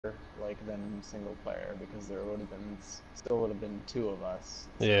like than single player because there would have been still would have been two of us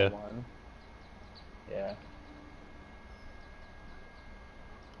instead of Yeah. one. Yeah,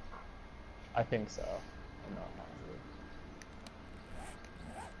 I think so. I'm not positive.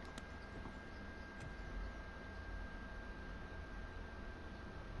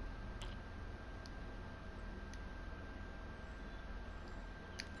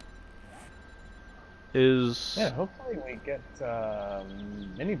 Yeah, Is hopefully we get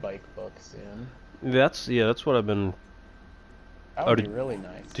mini bike book soon. that's what I've been. That Oh, would be really did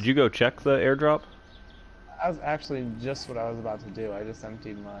nice. you go check the airdrop? That was actually just what I was about to do. I just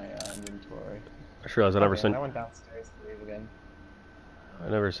emptied my inventory. I just realized Okay, and I went downstairs to leave again. I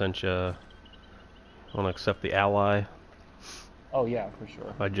never sent you. I want to accept the ally. Oh yeah, for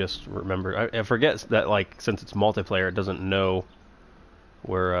sure. I just remembered. I forget that like since it's multiplayer, it doesn't know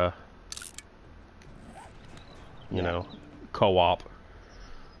we're you Yeah, know co-op.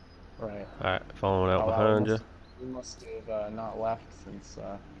 right. All right, following out Oh wow, behind you. we must have not left since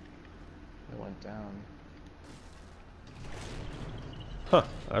it went down. Huh?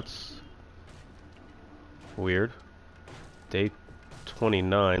 That's weird. Day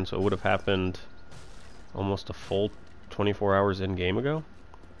 29, so it would have happened almost a full 24 hours in game ago.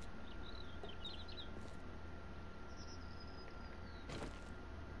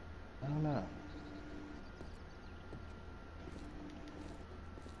 I don't know.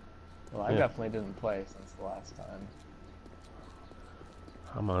 Well, I Yeah, definitely didn't play since the last time.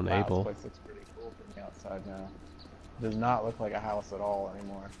 I'm Wow, this unable. place looks pretty cool from the outside now. Does not look like a house at all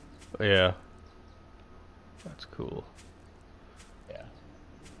anymore. Yeah, that's cool. Yeah.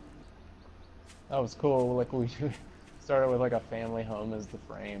 That was cool. Like we started with like a family home as the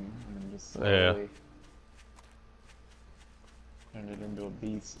frame and then just Yeah. slowly turned it into a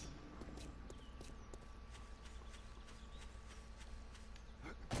beast.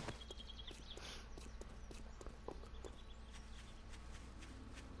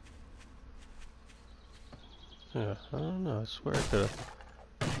 Yeah, I don't know. I swear I could have.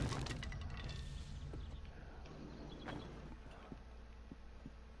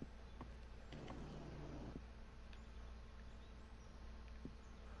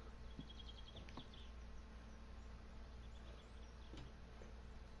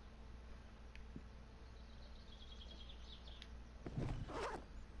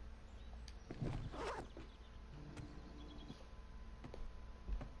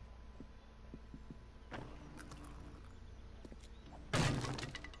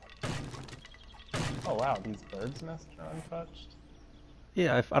 Oh wow, these birds' nests are untouched.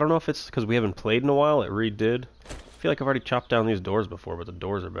 Yeah, I don't know if it's because we haven't played in a while. It redid. I feel like I've already chopped down these doors before, but the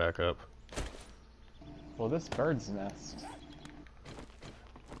doors are back up. Well, this bird's nest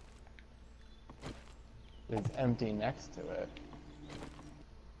is empty next to it,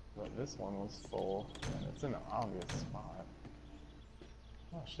 but this one was full, and it's in an obvious spot.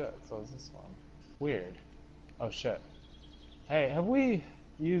 Oh shit, so is this one. Weird. Oh shit. Hey, have we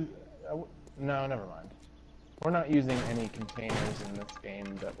used... no, never mind. We're not using any containers in this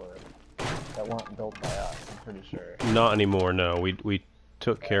game that weren't built by us, I'm pretty sure. Not anymore. No, we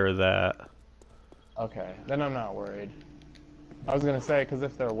took Okay. care of that. Okay, then I'm not worried. I was gonna say, because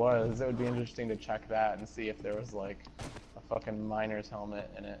if there was, it would be interesting to check that and see if there was like a fucking miner's helmet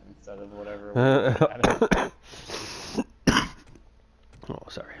in it instead of whatever we had in. Oh,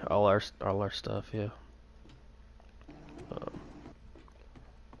 sorry. All our stuff. Yeah. Um,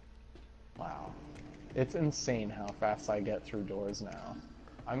 Wow. It's insane how fast I get through doors now.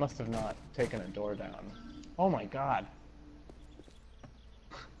 I must have not taken a door down. Oh my god.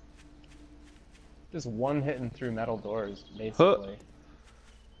 Just one hitting through metal doors, huh. basically.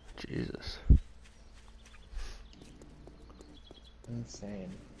 Jesus.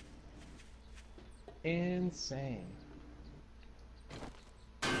 Insane. Insane.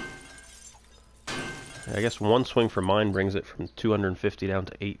 I guess one swing for mine brings it from 250 down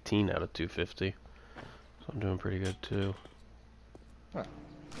to 18 out of 250. So I'm doing pretty good too. Huh.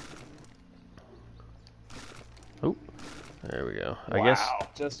 Oh, there we go. I guess. Wow.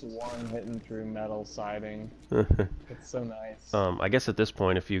 Just one hitting through metal siding. It's so nice. I guess at this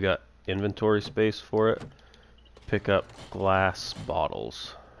point, if you got inventory space for it, pick up glass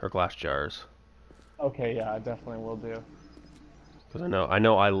bottles or glass jars. Okay, yeah, I definitely will do. Because I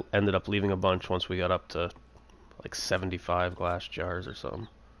know, I ended up leaving a bunch once we got up to like 75 glass jars or something.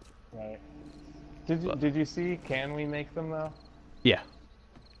 Right. But Did you see? Can we make them though? yeah, Okay,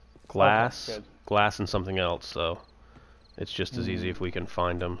 glass, good. glass, and something else. So it's just as easy Hmm. if we can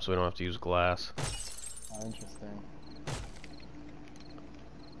find them, so we don't have to use glass. Oh, interesting.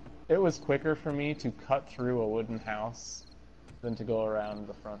 It was quicker for me to cut through a wooden house then to go around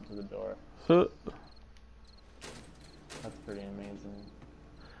the front to the door. Huh. That's pretty amazing.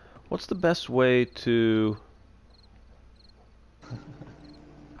 What's the best way to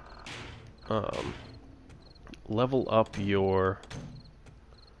level up your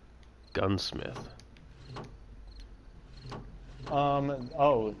gunsmith?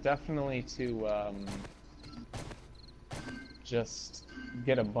 Oh, definitely to just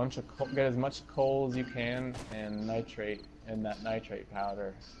get a bunch of get as much coal as you can and nitrate and that nitrate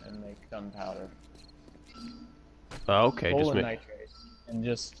powder and make gunpowder. Oh, okay, Coal just and make. nitrate and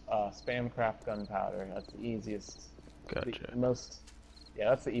just spam craft gunpowder. That's the easiest. Gotcha. Yeah,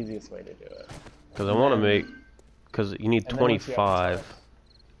 that's the easiest way to do it. Because I want to make. Then- Because you need and then once you have 25. enough-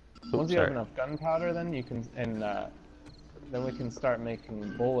 Once Oops, you have sorry. enough gunpowder, then you can then we can start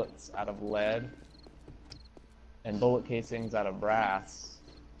making bullets out of lead and bullet casings out of brass.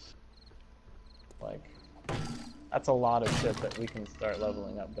 Like, that's a lot of shit that we can start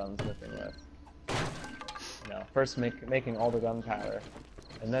leveling up gunsmithing with. You know, first making all the gunpowder,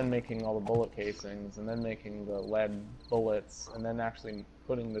 and then making all the bullet casings, and then making the lead bullets, and then actually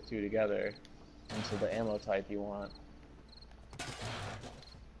putting the two together into the ammo type you want.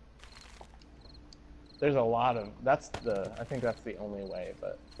 There's a lot of I think that's the only way,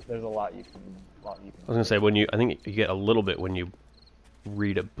 but there's a lot you can I was gonna say I think you get a little bit when you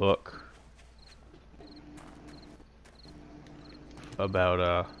read a book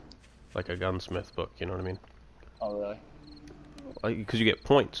about like a gunsmith book. You know what I mean? Oh really? Like, because you get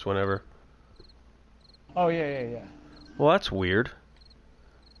points whenever. Oh yeah. Well, that's weird.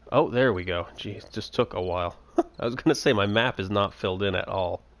 Oh, there we go. Jeez, just took a while. I was gonna say my map is not filled in at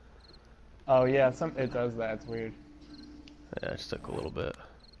all. Oh yeah, it does that. It's weird. Yeah, it just took a little bit.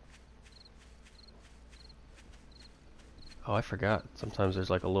 Oh, I forgot. Sometimes there's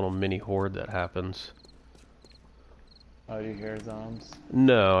like a little mini horde that happens. Oh, you hear zombs?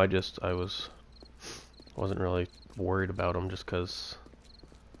 No, wasn't really worried about them just because.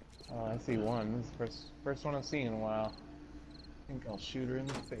 Oh, I see one. This is the first one I've seen in a while. I think I'll shoot her in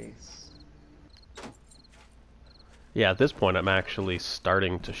the face. Yeah, at this point I'm actually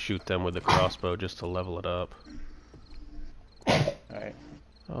starting to shoot them with the crossbow just to level it up. Alright.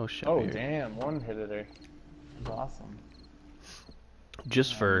 Oh shit. Oh, weird. damn. One hit her. That's awesome.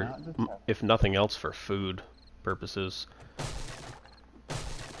 Just for, not detected. if nothing else, for food purposes.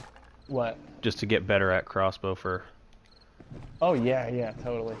 What? Just to get better at crossbow for. Oh, yeah,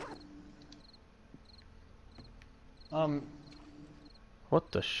 totally.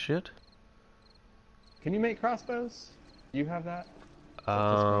 What the shit? Can you make crossbows? You have that?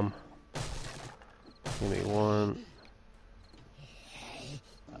 Give me one.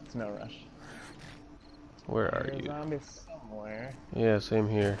 It's no rush. Where are There's a you? zombie somewhere. Yeah, same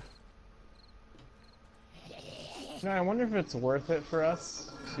here. You know, I wonder if it's worth it for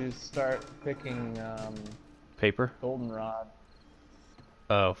us to start picking Paper? goldenrod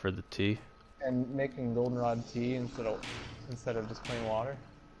Oh, for the tea? and making goldenrod tea instead of just plain water.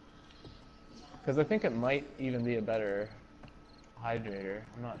 Because I think it might even be a better hydrator.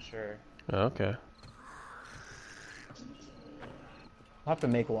 I'm not sure. Oh, okay. I'll have to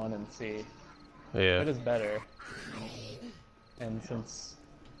make one and see. Yeah. It is better. And since...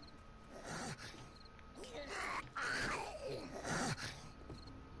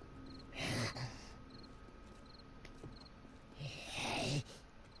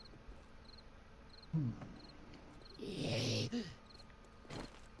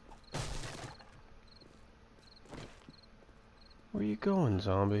 Where you going,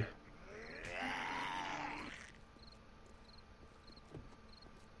 zombie?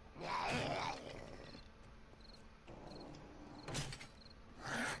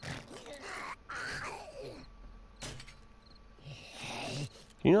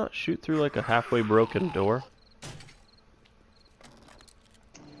 Can you not shoot through like a halfway broken door?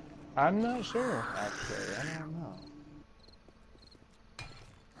 I'm not sure, actually. I don't know.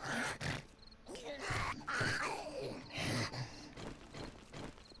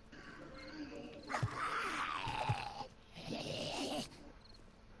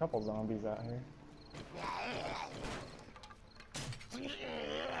 Couple zombies out here.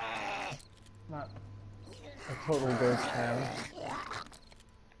 Not a total ghost town.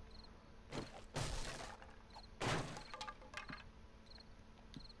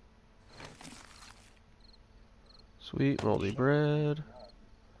 Sweet moldy bread.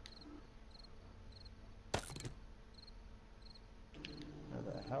 Where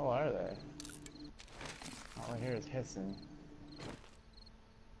the hell are they? All I hear is hissing.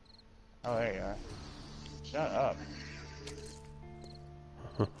 Oh, there you are. Shut up.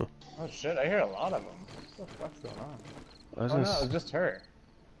 Oh shit, I hear a lot of them. What the fuck's going on? I was Oh gonna no, it was just her.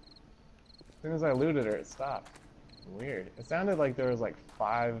 As soon as I looted her, it stopped. Weird. It sounded like there was like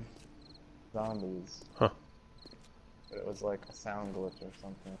 5 zombies, Huh. but it was like a sound glitch or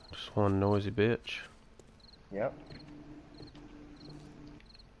something. Just one noisy bitch. Yep.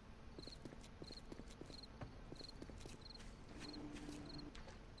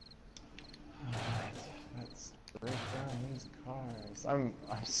 Alright, let's break down these cars. I'm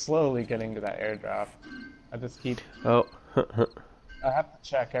slowly getting to that airdrop. I just keep Oh. I have to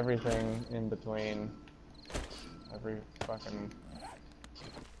check everything in between every fucking.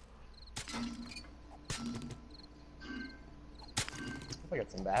 Hope I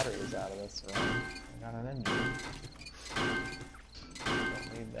get some batteries out of this room. I got an engine.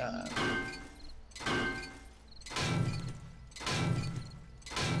 Don't need that.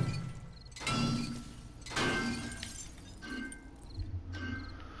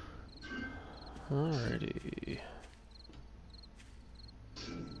 Alrighty.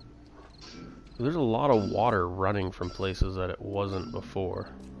 There's a lot of water running from places that it wasn't before.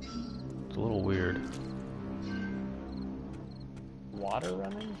 It's a little weird. Water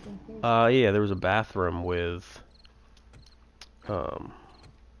running from here? Yeah, there was a bathroom with, um,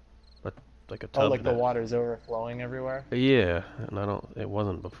 like a Oh, tub like in the it. water's overflowing everywhere? Yeah, and it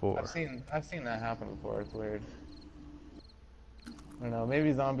wasn't I've before. seen that happen before. It's weird. I don't know.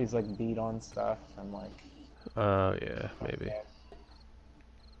 Maybe zombies like beat on stuff and like. Yeah, maybe.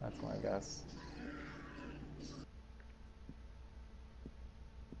 That's my guess.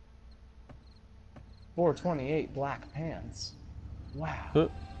 $4.28 black pants. Wow. Huh.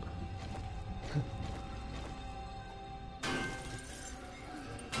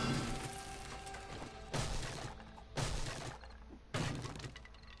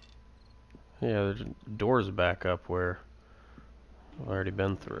 Yeah, there's doors back up where I've already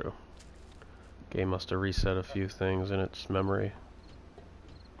been through. Game must have reset a few things in its memory.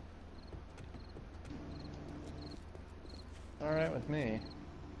 Alright with me.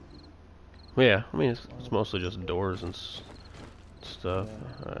 Yeah, I mean, it's mostly just doors and stuff.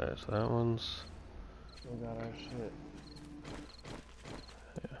 Yeah. Alright, so that one's... Still got our shit.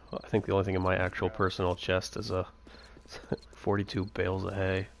 Yeah, well, I think the only thing in my actual personal chest is a 42 bales of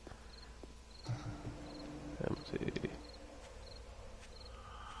hay. Empty.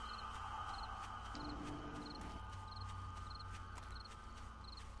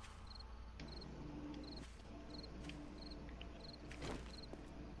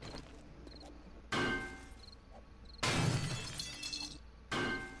 Have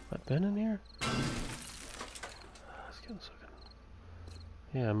I been in here? It's getting so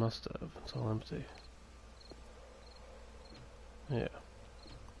good. Yeah, I must have. It's all empty. Yeah.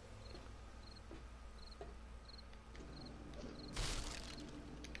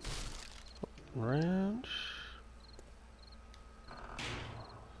 Ranch.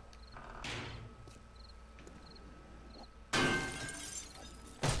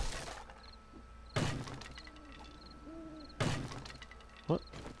 What?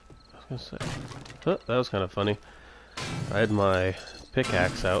 I was gonna say. Oh, that was kind of funny. I had my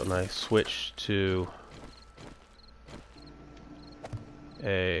pickaxe out and I switched to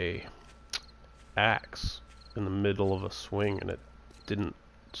a axe in the middle of a swing and it didn't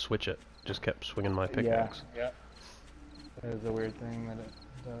switch it. Just kept swinging my pickaxe. Yeah. That is a weird thing that it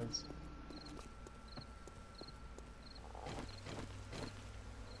does.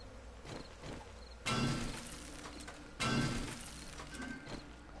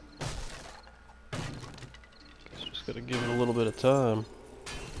 Guess just gotta give it a little bit of time.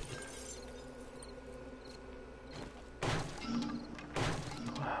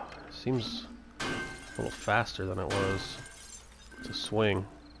 Wow, seems a little faster than it was to swing.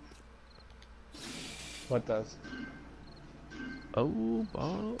 What does? Oh,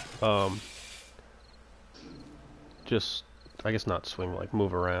 bottle. Just, I guess not swing, like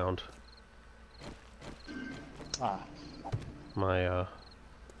move around. Ah. My,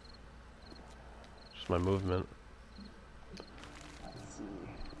 just my movement. Let's see.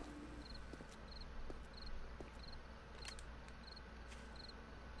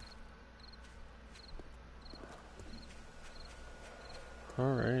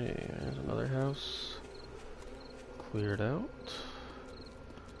 Alrighty, there's another house. Cleared out.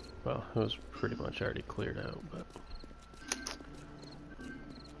 Well, it was pretty much already cleared out, but...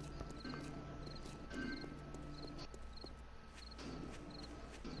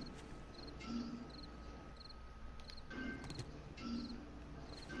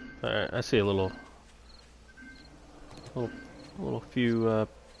 Alright, I see a little few,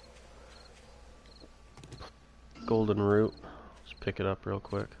 golden root. Just pick it up real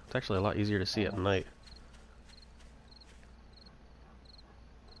quick. It's actually a lot easier to see at night.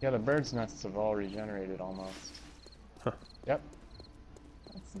 Yeah, the bird's nests have all regenerated almost. Huh. Yep.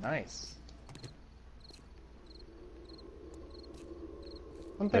 That's nice.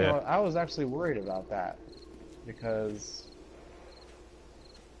 One thing Yeah. I was actually worried about that because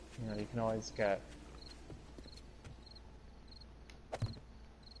you know you can always get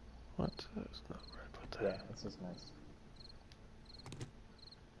What? That's not where I put that. yeah, this is nice.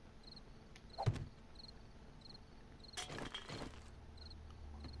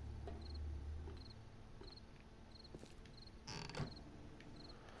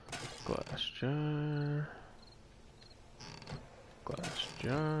 Glass jar. Glass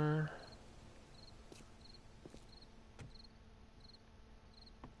jar.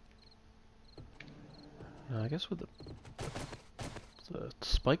 Now, I guess with the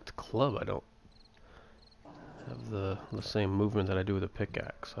spiked club, I don't have the same movement that I do with a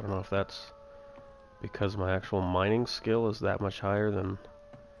pickaxe. I don't know if that's because my actual mining skill is that much higher than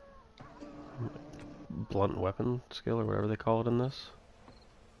blunt weapon skill or whatever they call it in this.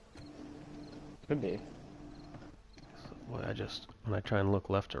 Could be. So, boy, when I try and look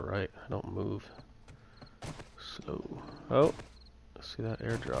left or right, I don't move. So, oh, see that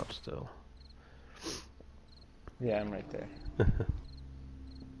airdrop still. Yeah, I'm right there.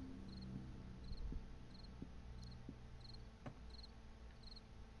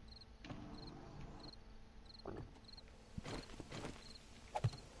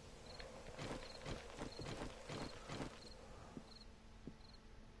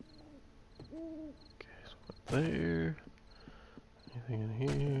 Okay, so what there? Anything in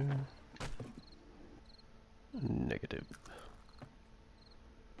here? Negative.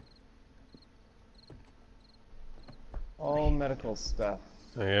 All medical stuff.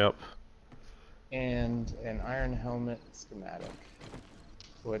 Yep. And an iron helmet schematic.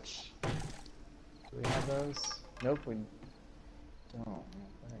 Which do we have those? Nope, we don't.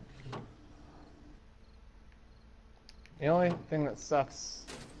 I don't think. The only thing that sucks,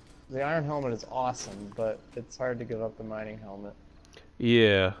 the iron helmet is awesome, but it's hard to give up the mining helmet.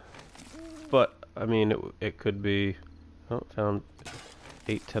 Yeah, but I mean, it could be. Oh, found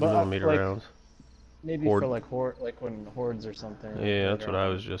 10 But millimeter like rounds. maybe Horde. for like like when hordes or something. Like Yeah, that's later what I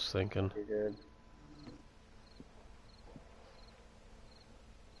on, was just thinking. would be good.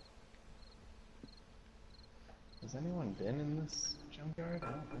 Has anyone been in this junkyard?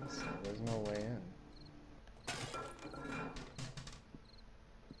 I don't think so. There's no way in.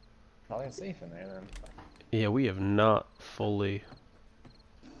 Probably safe in there then. Yeah, we have not fully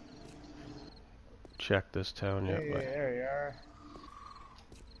checked this town yet, Hey, but there you are.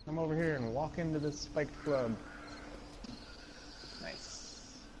 Come over here and walk into this spiked club. Nice.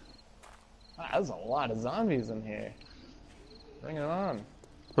 Wow, there's a lot of zombies in here. Bring it on.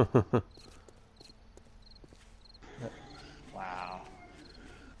 Wow.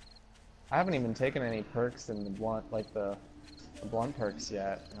 I haven't even taken any perks in the blunt, like the blunt perks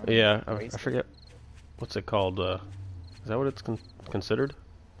yet. yeah, I forget what's it called. Is that what it's considered?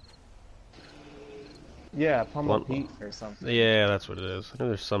 Yeah, Pummel Blunt. Pete or something. Yeah, that's what it is. I know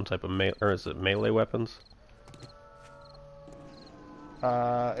there's some type of or is it melee weapons?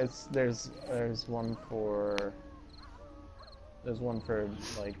 There's one for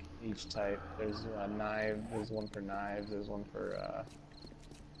like each type. There's a knife. There's one for knives. There's one for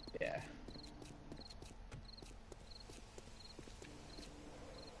yeah.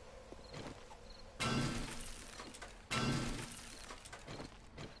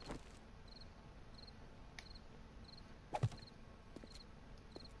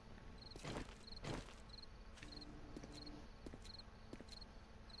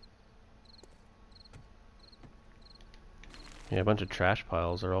 Yeah, a bunch of trash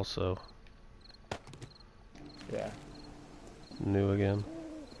piles are also Yeah. new again.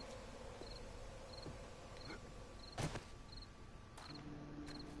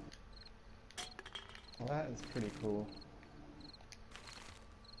 Well, that is pretty cool.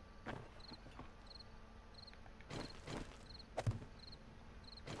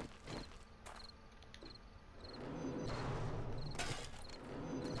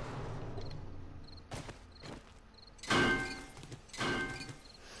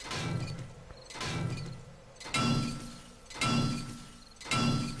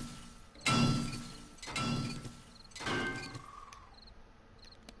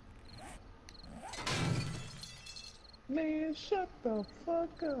 Man, shut the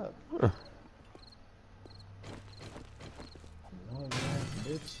fuck up. Noisy ass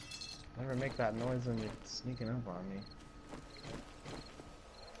bitch. Never make that noise when you're sneaking up on me.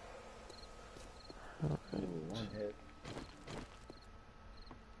 Ooh, one hit.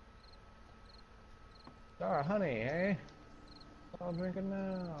 Ah, honey, eh? I'll drink it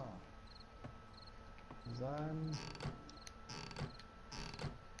now. 'Cause I'm...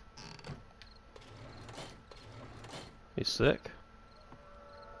 You sick?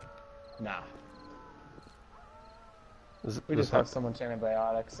 Nah. Is We this just have so much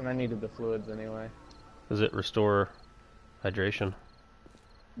antibiotics, and I needed the fluids anyway. Does it restore hydration?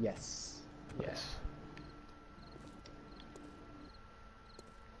 Yes. Yeah. Yes.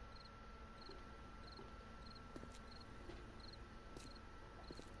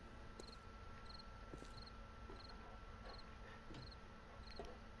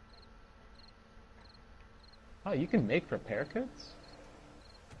 Oh, you can make repair kits?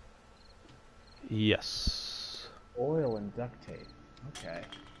 Yes. Oil and duct tape. Okay.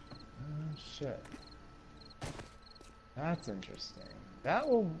 Oh, shit. That's interesting. That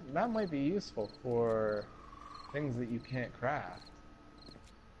might be useful for things that you can't craft.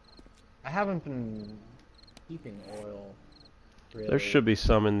 I haven't been keeping oil, really. There should be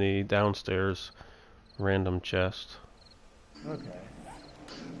some in the downstairs random chest. Okay.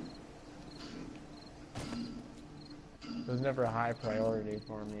 It was never a high priority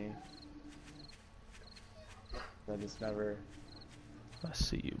for me. I just never... I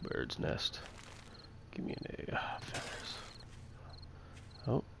see you, bird's nest. Give me an egg. Feathers.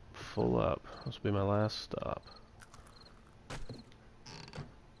 Oh, full up. This will be my last stop.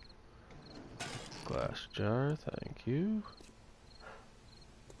 Glass jar, thank you.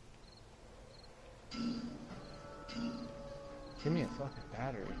 Give me a fucking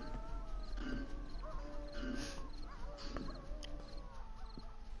battery.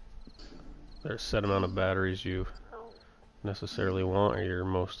 There's a set amount of batteries you necessarily want, or you're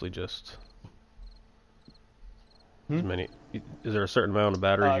mostly just as many. Is there a certain amount of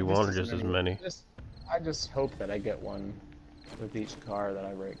batteries you want, or just as many? I just hope that I get one with each car that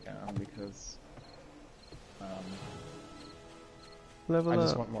I break down, because Level I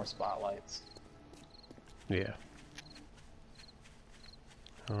just up. want more spotlights. Yeah.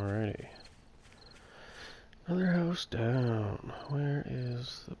 Alrighty. Another house down. Where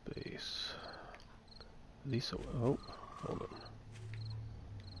is the base? Lisa. Oh, hold on.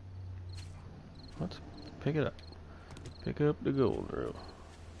 Let's pick it up. Pick up the golden root.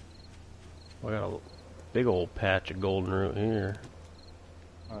 We got a big old patch of golden root here.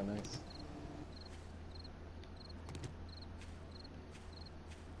 Oh, nice.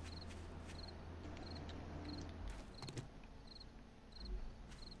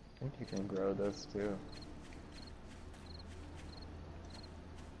 I think you can grow this too.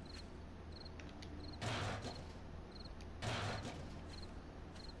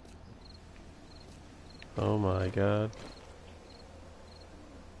 Oh my god.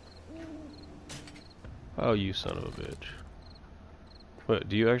 Oh, you son of a bitch. What,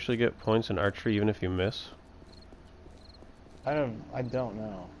 do you actually get points in archery even if you miss? I don't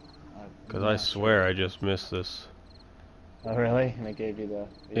know. Because I swear I just missed this. Oh, really? And it gave you the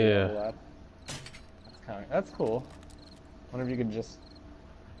Yeah. level up? That's cool. Wonder if you could just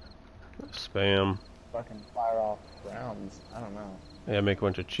Spam. fucking fire off rounds. I don't know. Yeah, make a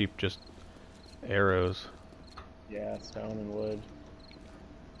bunch of cheap just arrows. Yeah, stone and wood.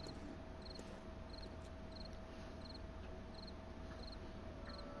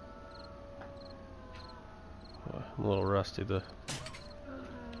 I'm a little rusty. There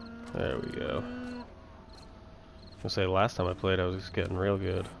we go. I was gonna say last time I played I was just getting real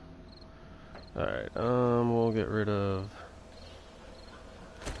good. Alright, we'll get rid of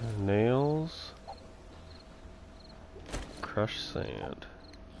nails. Crushed sand.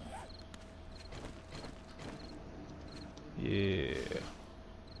 Yeah.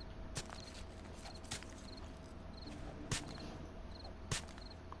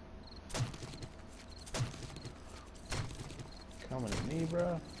 Coming to me,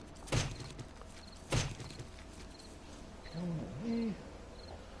 bruh. Coming to me.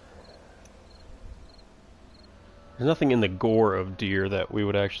 There's nothing in the gore of deer that we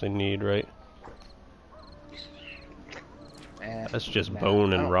would actually need, right? That's just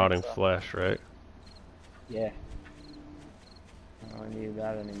bone and rotting flesh, right? Yeah. I don't need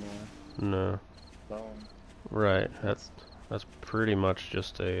that anymore. No. Bone. Right. That's pretty much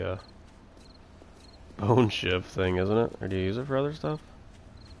just a bone shiv thing, isn't it? Or do you use it for other stuff?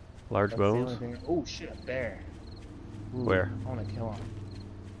 Large bones? Oh shit, a bear. Ooh, Where? I want to kill him.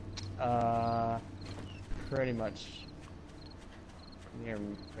 Pretty much near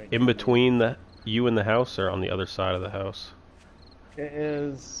me. Right In between you and the house, or on the other side of the house? It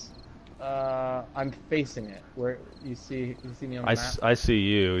is. I'm facing it. Where you see me on the map. I see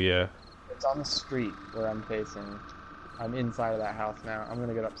you. Yeah. It's on the street where I'm facing. I'm inside of that house now. I'm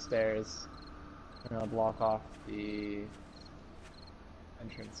gonna get upstairs. I'm gonna block off the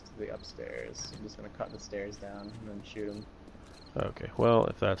entrance to the upstairs. I'm just gonna cut the stairs down and then shoot him. Okay, well,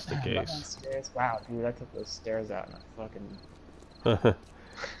 if that's the case. Stairs. Wow, dude, I took those stairs out and I fucking.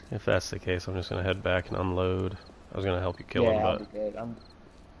 If that's the case, I'm just gonna head back and unload. I was gonna help you kill him, I'll but be good.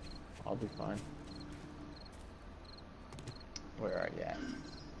 I'll be fine. Where are you at?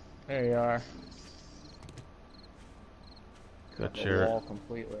 There you are. got The your. wall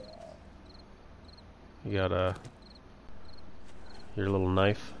completely out. You got your little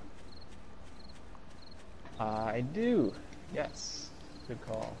knife. I do. Yes. Good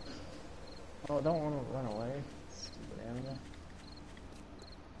call. Oh, I don't want to run away. Stupid animal.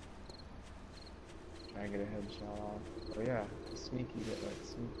 Try and get a headshot off. Oh yeah, sneaky get like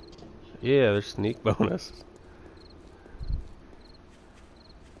sneak. Yeah, there's sneak bonus.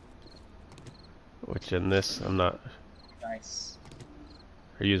 Which in this, I'm not. Nice.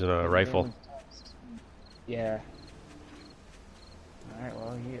 Are you using a rifle? Yeah. Alright,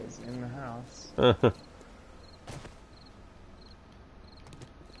 well, he is in the house. Where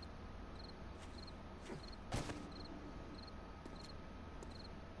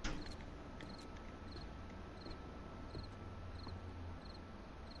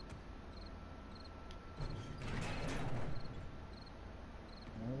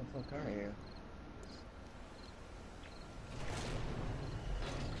the fuck are you?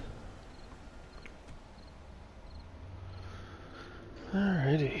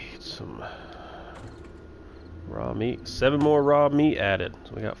 Alrighty, some raw meat. 7 more raw meat added.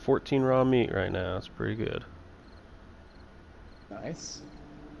 So we got 14 raw meat right now. That's pretty good. Nice.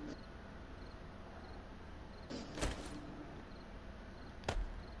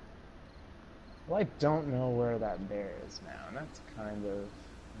 Well, I don't know where that bear is now, and that's kind of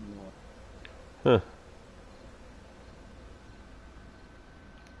Huh.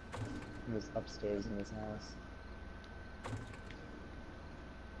 he was upstairs in his house.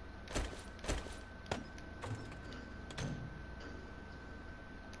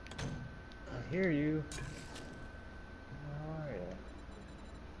 I hear you. Where are you?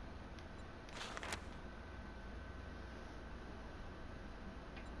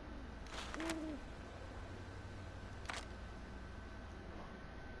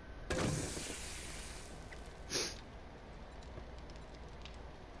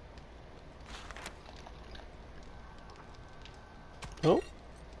 Oh.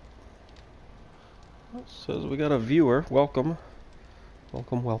 It says we got a viewer. Welcome.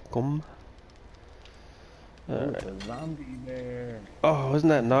 Welcome, welcome. Alright. A zombie bear. Oh, isn't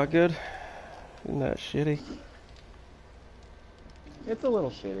that not good? Isn't that shitty? It's a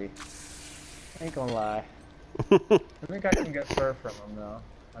little shitty. I ain't gonna lie. I think I can get fur from him though.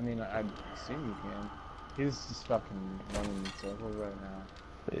 I mean, I assume you can. He's just fucking running in circles right now.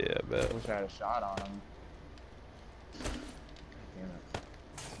 Yeah, I bet. I wish I had a shot on him. Damn it.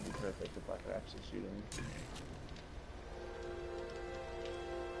 It'd be perfect if I could actually shoot him.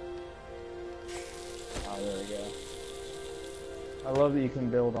 Oh, there we go. I love that you can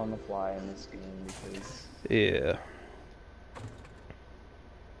build on the fly in this game because Yeah.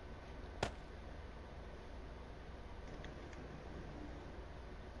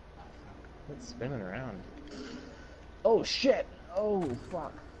 it's spinning around. Oh shit! Oh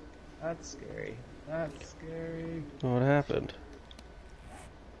fuck! That's scary. That's scary. What happened?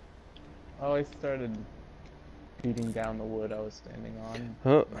 Oh, I started beating down the wood I was standing on.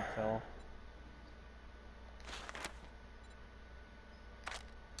 Oh. And I fell.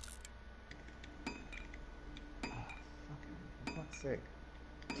 For fuck's sake.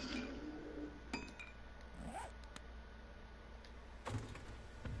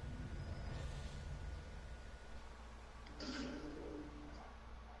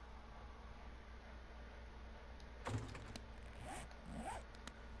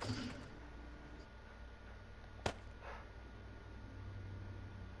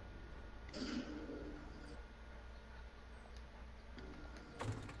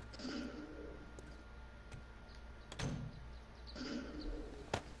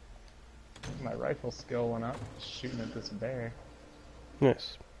 My rifle skill went up shooting at this bear.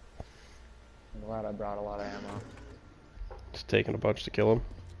 Nice. I'm glad I brought a lot of ammo. Just taking a bunch to kill him.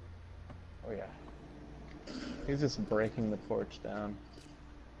 Oh yeah. He's just breaking the porch down.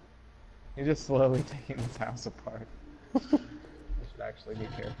 He's just slowly taking this house apart. I should actually be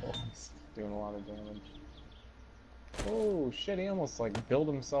careful. He's doing a lot of damage. Oh shit, he almost like built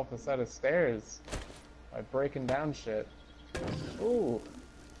himself a set of stairs by breaking down shit. Ooh.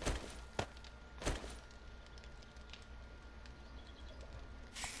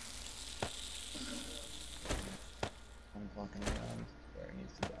 I'm fucking around. Bear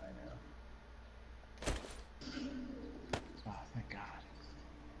needs to die now. Oh, thank God.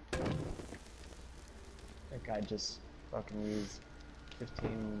 That guy just fucking used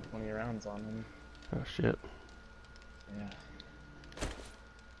 15, 20 rounds on him. Oh shit. Yeah.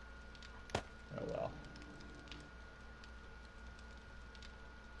 Oh well.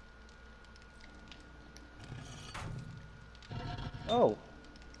 Oh!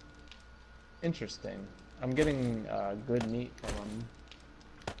 Interesting. I'm getting good meat from him.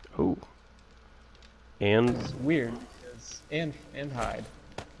 Oh. And It's weird because and hide.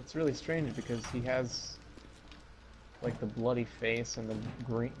 It's really strange because he has like the bloody face and the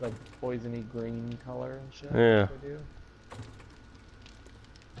green, like poisony green color and shit. yeah. They do.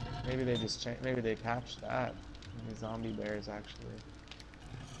 Maybe they just maybe they patched that. Maybe zombie bears actually.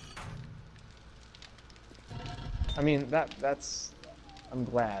 I mean that's. I'm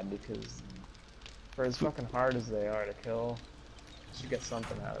glad because for as fucking hard as they are to kill, you should get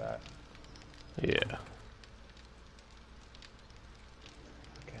something out of that. Yeah.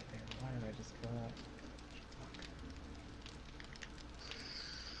 God damn, why did I just kill that?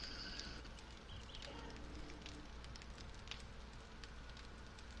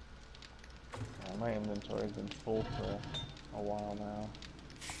 Fuck. My inventory's been full for a while now.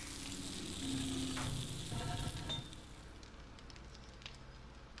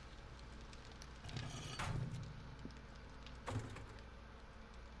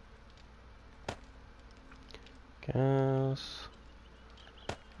 Gas.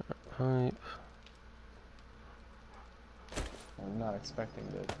 Pipe. I'm not expecting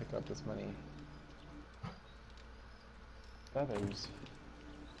to pick up this many feathers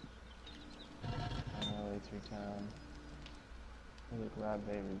on my way through town. Really glad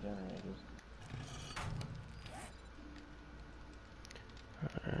they regenerated.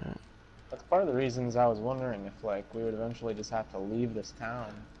 That's part of the reasons I was wondering if, like, we would eventually just have to leave this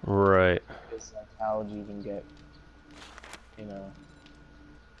town. Right. Because, like, how would you even get, you know,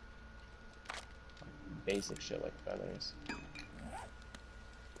 like, basic shit like feathers?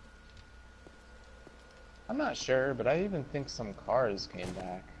 I'm not sure, but I even think some cars came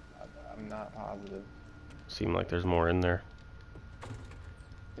back. I'm not positive. Seem like there's more in there.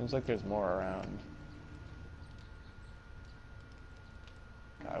 Seems like there's more around.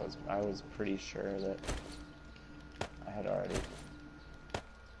 I was pretty sure that I had already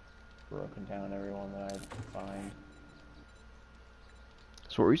broken down everyone that I'd find.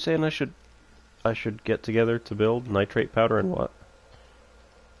 So what were you saying I should get together to build nitrate powder and what?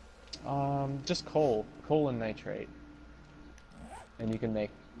 Just coal and nitrate, and you can make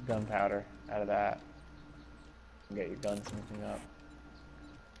gunpowder out of that. And get your gun smoking up.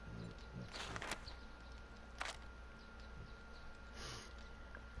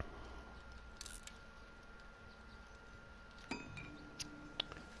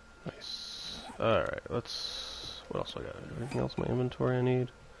 Nice. Alright, let's... What else I got? Anything else in my inventory I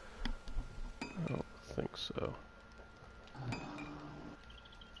need? I don't think so.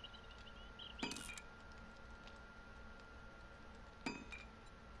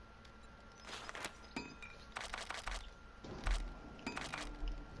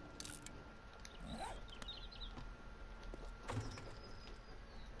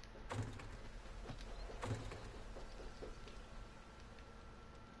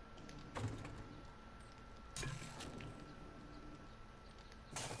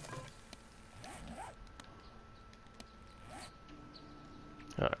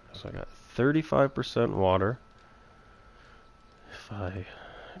 Alright, so I got 35% water. If I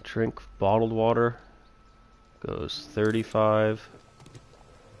drink bottled water, goes 35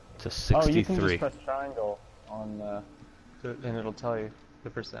 to 63. Oh, you can just press triangle on and it'll tell you the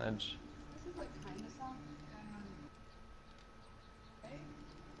percentage. This is like kind of soft. Right?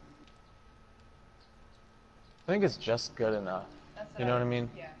 I think it's just good enough. That's You know what I mean?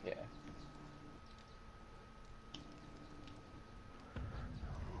 Yeah. Yeah.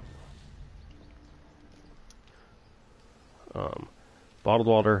 Bottled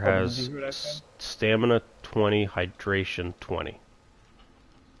water Oh, did has you hear what I said? stamina 20, hydration 20.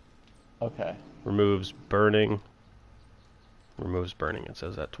 Okay. Removes burning. Removes burning, it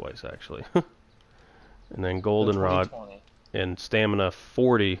says that twice actually. And then goldenrod 20. and stamina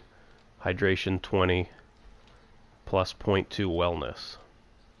 40, hydration 20, plus 0.2 wellness.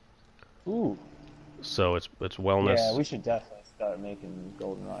 Ooh. So it's wellness. Yeah, we should definitely start making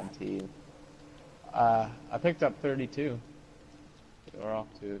goldenrod tea. I picked up 32. We're off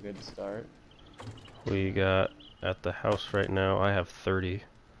to a good start. We got at the house right now, I have 30.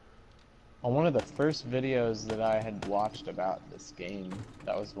 On one of the first videos that I had watched about this game,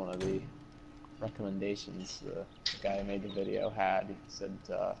 that was one of the recommendations the guy who made the video had. He said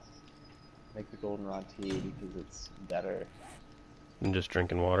make the goldenrod tea because it's better. And just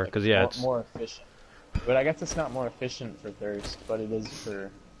drinking water. Like, Because, yeah, more efficient. But I guess it's not more efficient for thirst, but it is for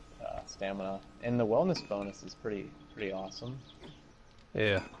stamina. And the wellness bonus is pretty awesome.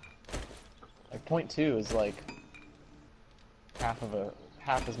 Yeah. Like .2 is like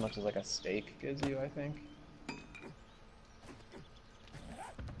half as much as like a steak gives you, I think.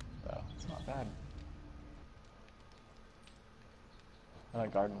 So it's not bad.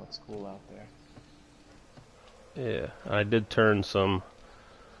 That garden looks cool out there. Yeah, I did turn some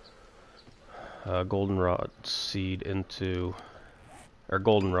goldenrod seed into, or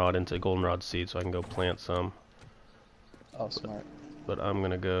goldenrod into goldenrod seed, so I can go plant some. Oh, smart. But I'm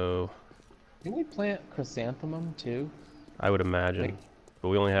gonna go. Can we plant chrysanthemum too? I would imagine, Like, but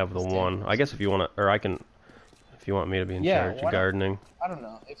we only have the one. I guess if you want to, or I can, if you want me to be in charge of gardening. I don't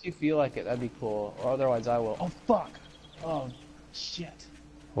know. If you feel like it, that'd be cool. Or otherwise, I will. Oh fuck! Oh shit!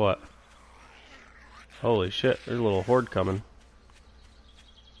 What? Holy shit! There's a little horde coming.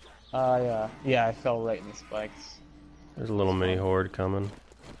 Yeah, I fell right in the spikes. There's a little mini horde coming.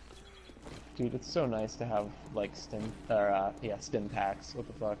 Dude, it's so nice to have like stim packs. What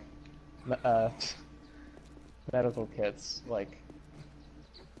the fuck? Medical kits, like,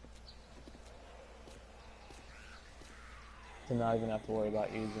 to not even have to worry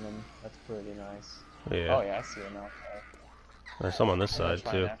about using them. That's pretty nice. Yeah. Oh yeah, I see them out there. There's some on this side too.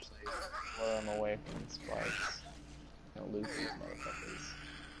 And actually lure them away from the spikes. You know, loot these motherfuckers.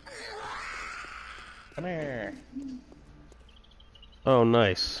 Come here. Oh,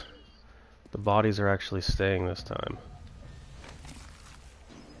 nice. The bodies are actually staying this time.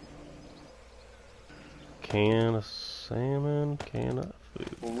 Can of salmon, can of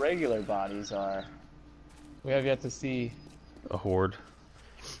food. Well, regular bodies are. We have yet to see A horde.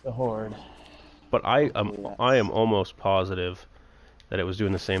 the horde. But I am almost positive that it was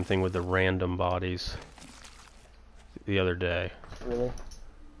doing the same thing with the random bodies the other day. Really?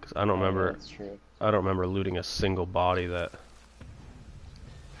 Because I don't remember. That's true. I don't remember looting a single body that.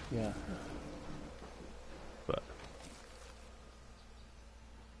 Yeah. But.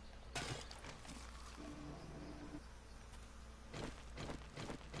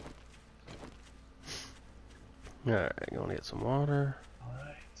 Alright, gonna get some water.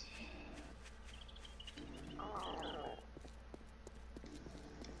 Alright.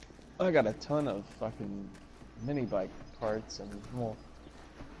 I got a ton of fucking mini bike parts and, well,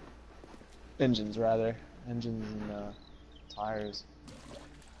 engines rather. Engines and tires.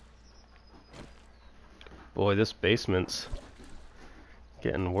 Boy, this basement's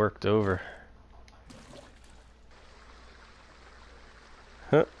getting worked over.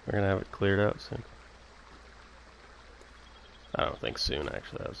 Huh, we're gonna have it cleared out soon. I don't think soon,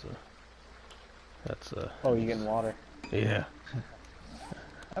 actually. That's a. Oh, you getting water? Yeah.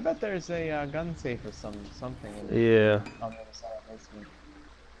 I bet there's a gun safe or something Yeah. on the other side of the basement.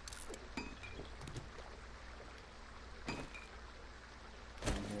 I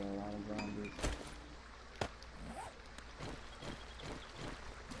hear a lot of zombies.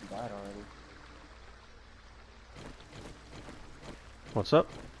 Died already. What's up?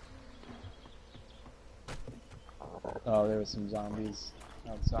 Oh, there was some zombies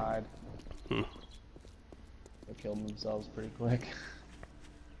outside. Hmm. They killed themselves pretty quick.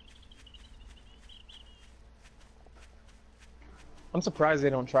 I'm surprised they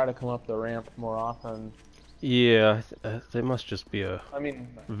don't try to come up the ramp more often. Yeah, they must just be a I mean,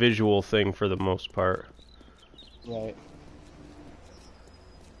 visual thing for the most part. right.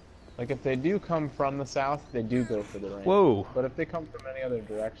 Like if they do come from the south, they do go for the ramp. Whoa! But if they come from any other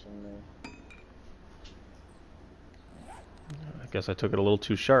direction, they... I guess I took it a little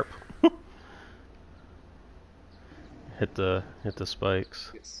too sharp. hit the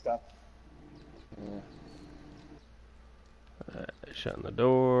spikes. get stuck. Yeah. Shutting the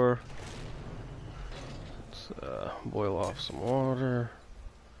door. Let's boil off some water.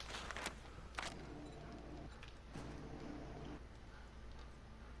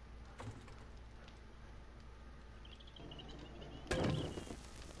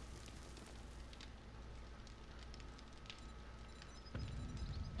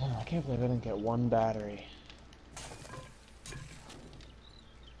 Oh, I can't believe I didn't get one battery.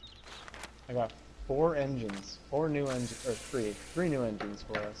 I got 4 engines. 4 new engines, or 3. 3 new engines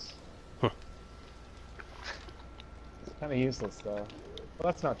for us. Huh. It's kind of useless though. Well,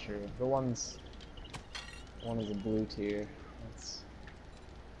 that's not true. One is a blue tier. That's...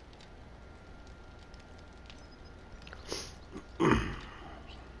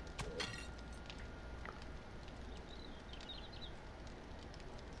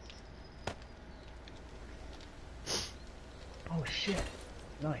 Oh shit!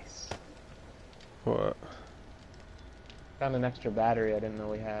 Nice. What? Found an extra battery I didn't know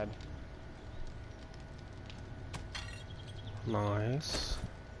we had. Nice.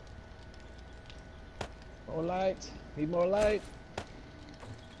 More light. Need more light.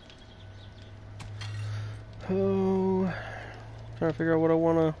 Oh, trying to figure out what I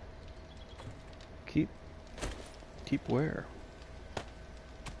want to keep where.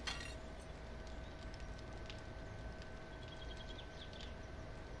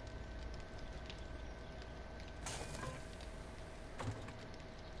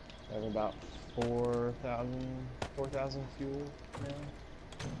 I have about 4,000 fuel now.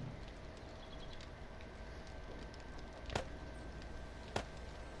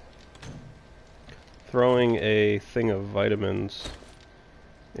 Throwing a thing of vitamins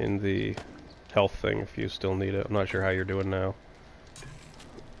in the health thing if you still need it. I'm not sure how you're doing now.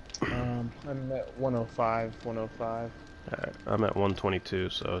 I'm at 105, 105. Alright, I'm at 122,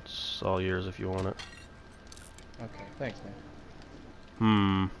 so it's all yours if you want it. Okay, thanks,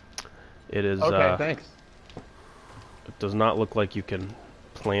 man. It is, Okay, thanks. it does not look like you can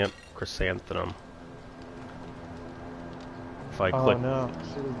plant chrysanthemum. If I click, no.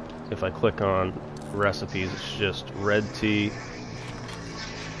 if I click on recipes, it's just red tea.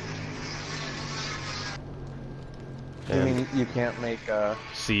 You mean you can't make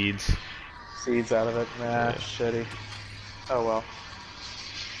seeds. seeds out of it? Nah, Yeah. shitty. Oh well.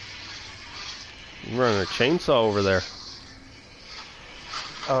 You're running a chainsaw over there.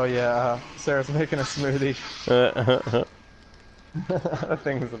 Oh yeah, Sarah's making a smoothie. That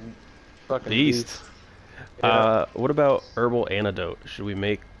thing's a fucking beast. Yeah. What about herbal antidote? Should we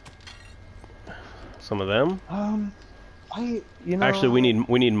make some of them? Actually,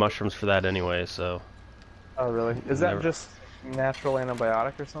 we need mushrooms for that anyway. So. Oh really? Is that just natural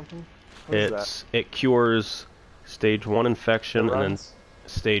antibiotic or something? What is that? It cures stage 1 infection It and then runs?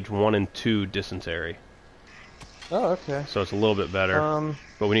 stage 1 and 2 dysentery. Oh okay. So it's a little bit better.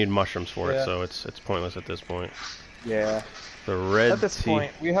 But we need mushrooms for it, yeah. so it's pointless at this point. Yeah. The red At this tea.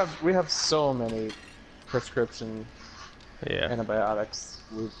 point, we have so many prescription antibiotics.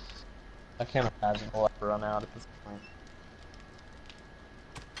 I can't imagine we'll ever run out at this point.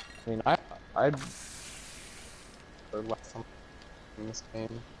 I mean, I'd less in this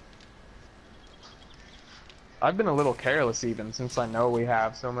game. I've been a little careless even since I know we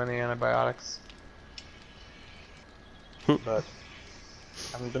have so many antibiotics. But I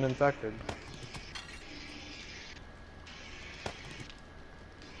haven't been infected.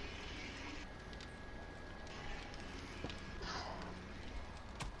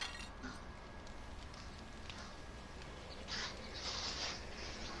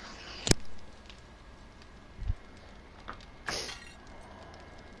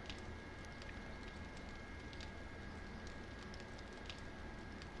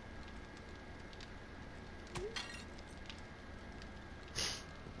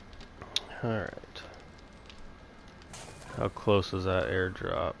 Alright. How close is that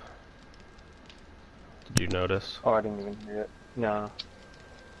airdrop? Did you notice? Oh, I didn't even hear it. No.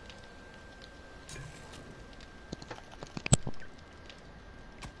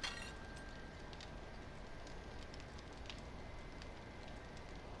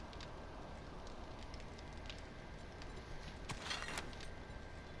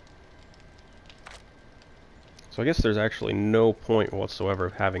 So I guess there's actually no point whatsoever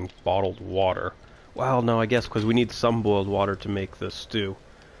of having bottled water. Well, no, I guess because we need some boiled water to make the stew.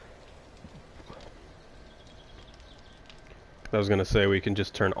 I was going to say we can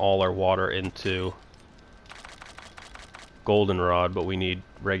just turn all our water into goldenrod, but we need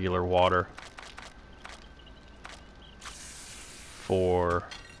regular water for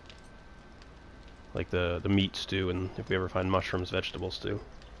like the meat stew, and if we ever find mushrooms, vegetable stew.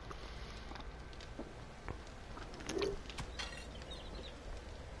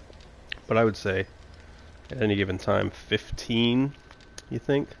 But I would say at any given time 15, you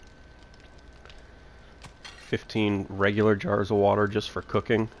think? 15 regular jars of water just for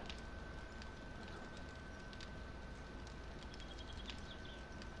cooking.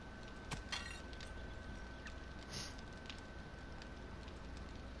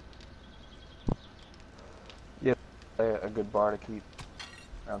 Yeah, a good bar to keep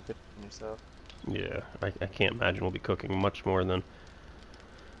around 15 or so. Yeah, I can't imagine we'll be cooking much more than...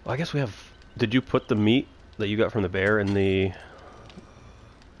 Well, I guess we have... Did you put the meat that you got from the bear in the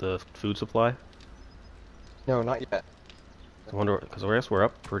food supply? No, not yet. I wonder, because I guess we're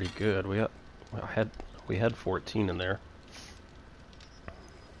up pretty good. We had 14 in there.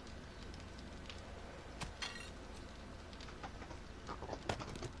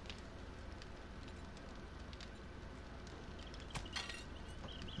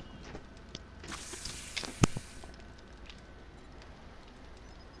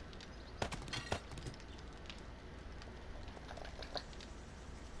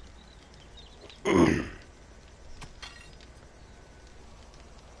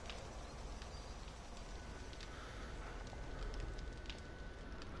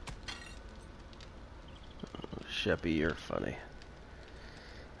 Sheppy, you're funny.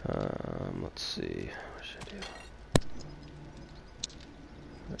 Let's see. What should I do?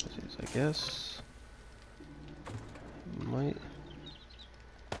 I guess. Might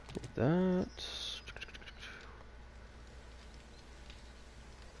get that.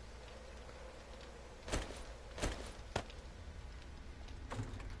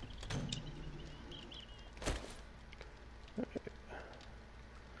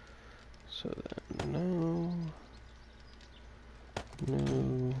 So then, no,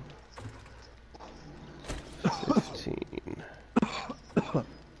 15,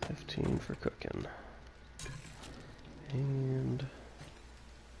 15 for cooking, and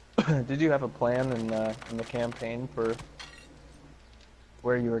Did you have a plan in the campaign for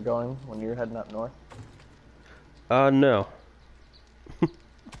where you were going when you were heading up north? No,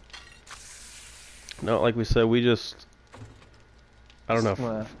 no, like we said, we just, I don't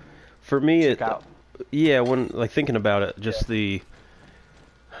know. For me, yeah, when like thinking about it, just the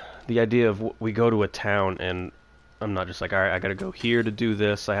idea of we go to a town and I'm not just like, all right, I got to go here to do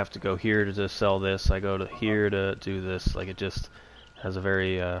this. I have to go here to sell this. I go to here to do this. Like it just has a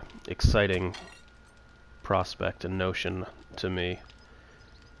very exciting prospect and notion to me.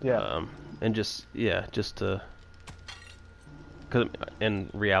 Yeah. And just to, because in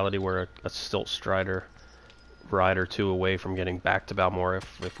reality we're a Stilt Strider ride or two away from getting back to Balmora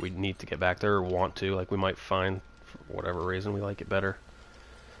if we need to get back there or want to. Like we might find, for whatever reason, we like it better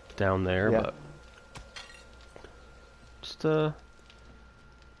down there. Yeah. But just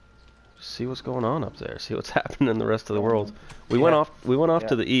see what's going on up there. See what's happening in the rest of the world. We went off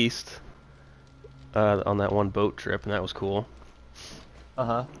to the east on that one boat trip, and that was cool. We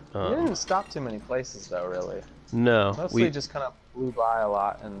didn't stop too many places though, really. No, mostly just kind of flew by a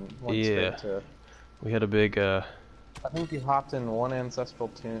lot and went straight to. We had a big. I think you hopped in one ancestral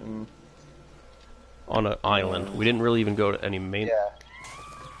tomb. On an island. We didn't really even go to any main. Yeah.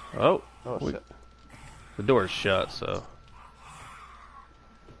 Oh. Shit. The door's shut, so.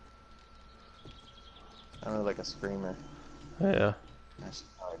 I really like a screamer. Yeah. She's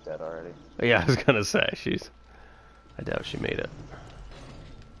probably dead already. Yeah, I was gonna say I doubt she made it.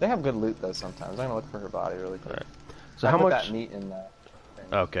 They have good loot though sometimes. I'm gonna look for her body really quick. Right. So how much? Put that meat in that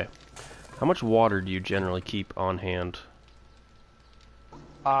thing. Okay. How much water do you generally keep on hand?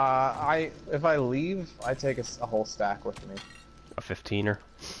 If I leave, I take a whole stack with me. A 15er?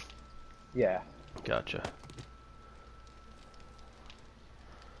 Yeah. Gotcha.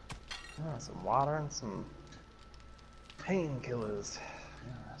 Oh, some water and some painkillers.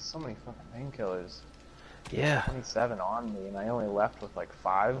 Yeah, so many fucking painkillers. Yeah. 27 on me, and I only left with like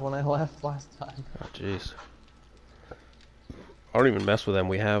 5 when I left last time. Oh, jeez. I don't even mess with them.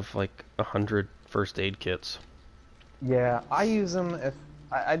 We have like 100 first aid kits. Yeah, I use them if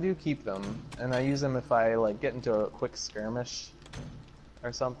I do keep them, and I use them if I like get into a quick skirmish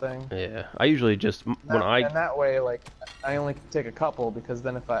or something. Yeah, I usually just and that way, like I only take a couple because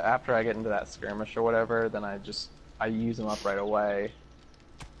then after I get into that skirmish or whatever, then I use them up right away,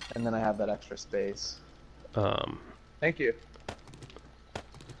 and then I have that extra space. Thank you.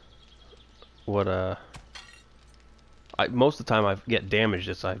 What most of the time I get damaged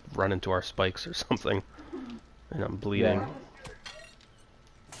as I run into our spikes or something, and I'm bleeding. Yeah.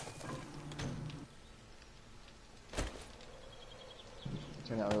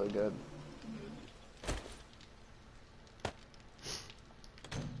 Turned out really good.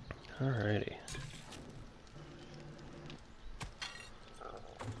 Alrighty.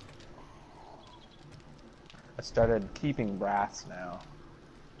 I started keeping brass now.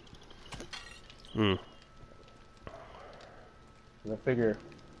 I figure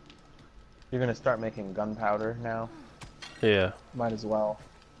you're gonna start making gunpowder now. Yeah. Might as well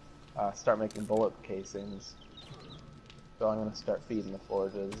start making bullet casings. So I'm gonna start feeding the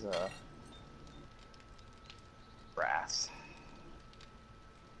forges brass.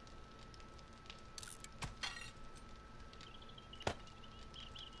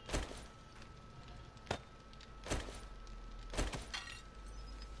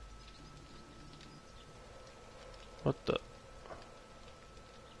 What the?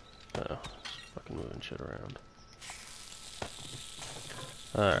 Oh, it's fucking moving shit around.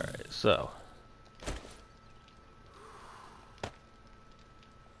 Alright, so.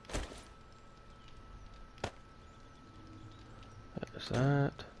 There's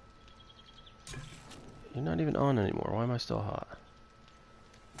that. You're not even on anymore. Why am I still hot?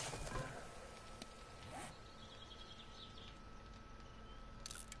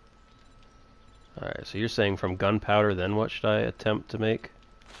 Alright, so you're saying from gunpowder, then what should I attempt to make?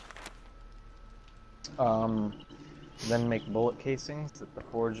 then make bullet casings at the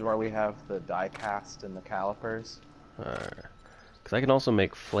forge where we have the die cast and the calipers. Because I can also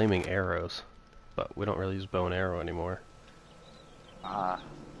make flaming arrows, but we don't really use bow and arrow anymore. Ah.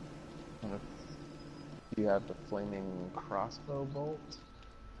 Do you have the flaming crossbow bolt?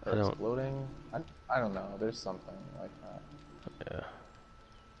 Or I don't. exploding? I don't know. There's something like that. Yeah.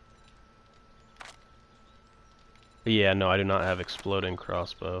 Yeah, no, I do not have exploding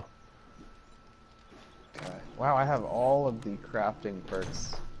crossbow. Okay. Wow, I have all of the crafting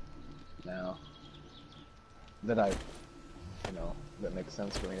perks now that that makes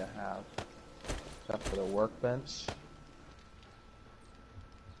sense for me to have. Except for the workbench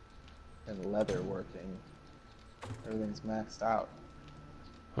and leather working. Everything's maxed out.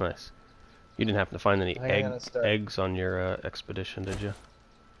 Nice. You didn't happen to find any I gotta start. eggs on your expedition, did you?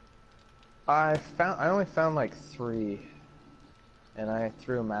 I only found like 3, and I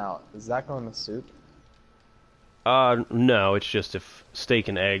threw them out. Does that go in the soup? No, it's just if steak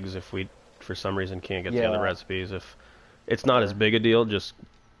and eggs, if we, for some reason, can't get the other recipes. If it's not as big a deal,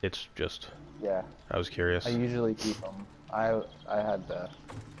 it's just. Yeah. I was curious. I usually keep them. I had to.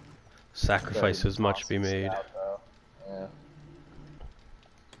 Sacrifices must be made. Out, yeah.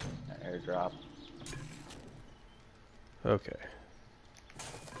 Airdrop. Okay.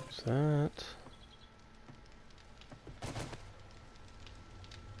 What's that?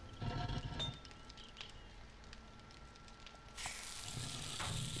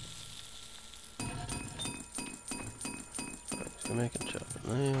 So making chop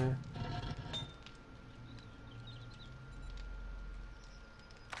in there.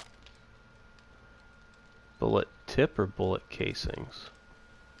 Bullet tip or bullet casings?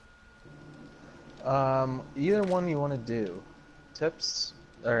 Either one you want to do. Tips,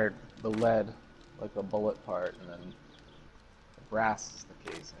 or the lead, like a bullet part, and then the brass is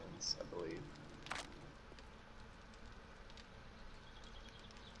the casings, I believe.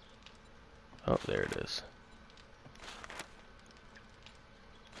 Oh, there it is.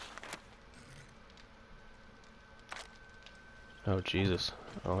 Oh, Jesus.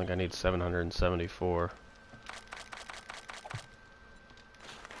 I don't think I need 774.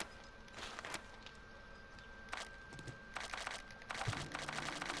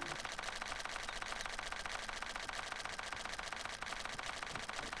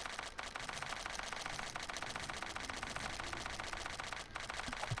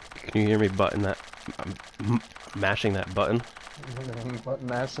 Can you hear me button that? I'm mashing that button. Button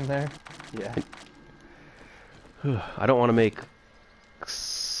mash in there? Yeah. I don't want to make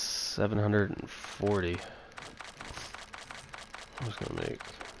 740. I'm just gonna make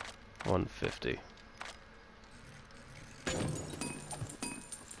 150.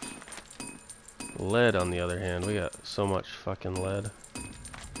 Lead, on the other hand, we got so much fucking lead.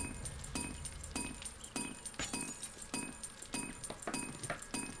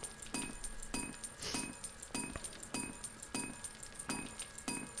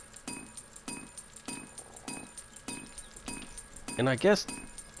 And I guess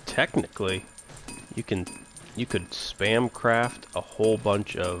technically you could spam craft a whole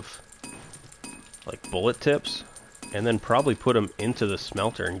bunch of like bullet tips and then probably put them into the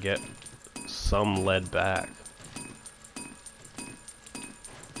smelter and get some lead back.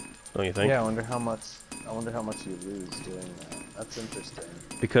 Don't you think? Yeah, I wonder how much you lose doing that. That's interesting.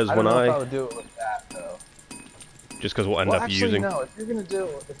 Because I don't know if I would do it with that though. Just because we'll end up actually, using. No, if you're gonna do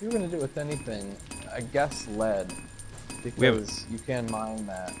it with anything, I guess lead, because you can mine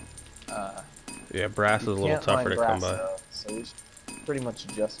that. Yeah, brass is a little tougher to come by. Though, so we should pretty much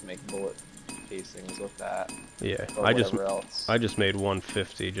just make bullet casings with that. Yeah, or I just made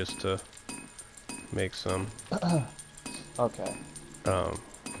 150 just to make some. Okay.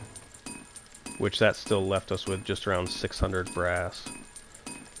 Which that still left us with just around 600 brass.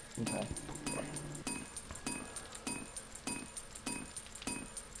 Okay.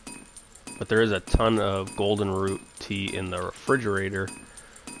 But there is a ton of golden root tea in the refrigerator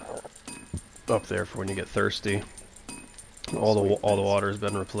up there for when you get thirsty. All the water has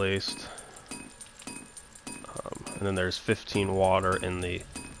been replaced. And then there's 15 water in the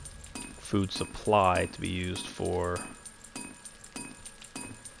food supply to be used for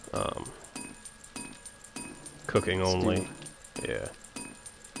cooking only. Yeah.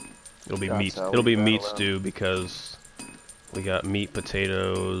 It'll be meat. It'll be meat stew because we got meat,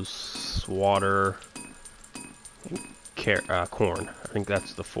 potatoes, water, and corn. I think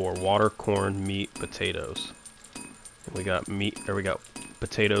that's the 4: water, corn, meat, potatoes. And we got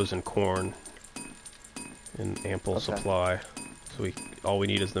potatoes and corn in ample supply. So all we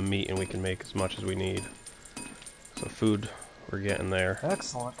need is the meat, and we can make as much as we need. So food, we're getting there.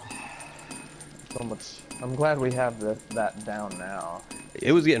 Excellent. So much. I'm glad we have that down now.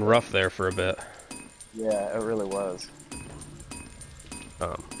 It was getting rough there for a bit. Yeah, it really was.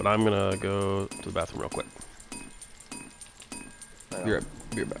 But I'm gonna go to the bathroom real quick. Right Be on. right,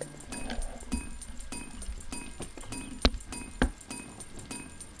 be right back.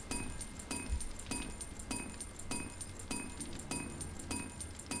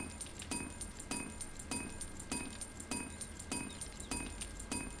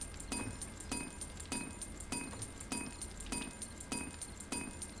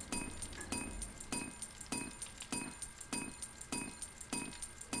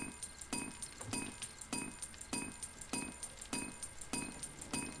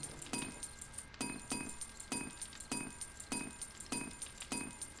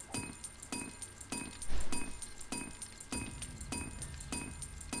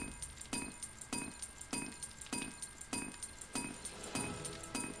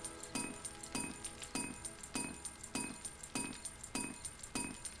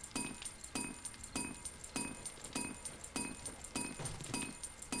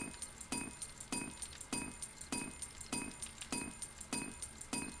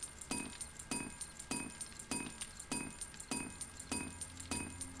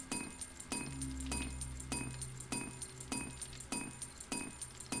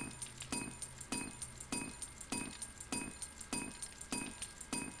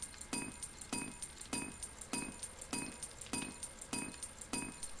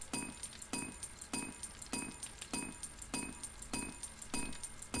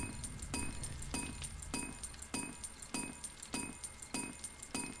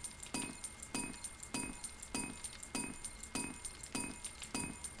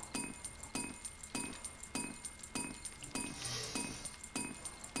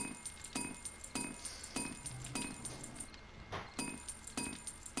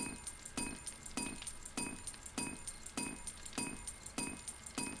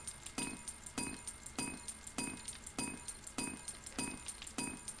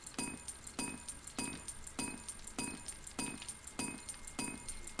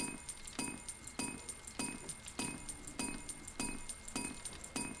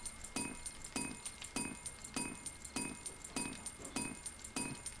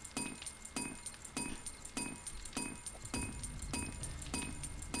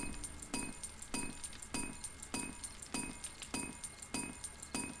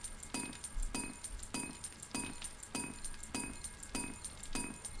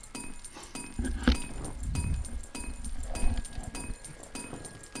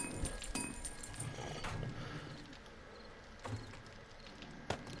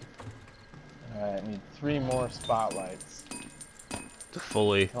 Alright, I need 3 more spotlights To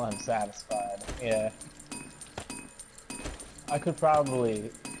fully. until I'm satisfied. Yeah. I could probably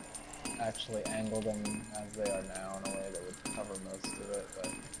actually angle them as they are now in a way that would cover most of it,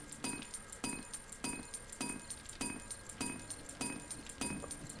 but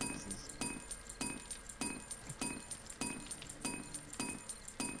this is...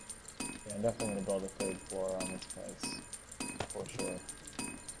 Yeah, I'm definitely gonna build a 3rd floor on this place, for sure.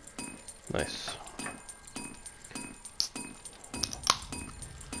 Nice.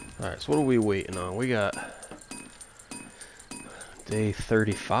 Alright, so what are we waiting on? We got day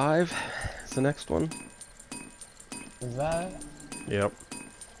 35 is the next one. Is that? Yep.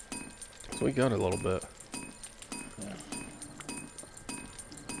 So we got a little bit. Yeah.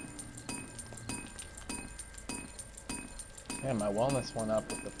 Yeah, my wellness went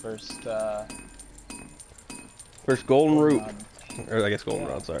up with the first, First golden root. rod. Or I guess golden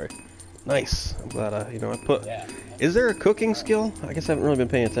Yeah. rod, sorry. Nice. I'm glad I put... Yeah. Is there a cooking skill? I guess I haven't really been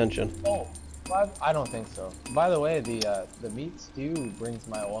paying attention. Oh, I don't think so. By the way, the meat stew brings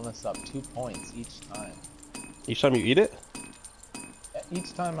my wellness up 2 points each time. Each time you eat it?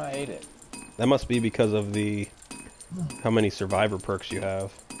 Each time I ate it. That must be because of the... how many survivor perks you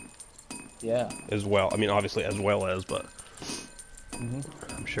have. Yeah. As well. I mean, obviously as well as, but... Mm-hmm.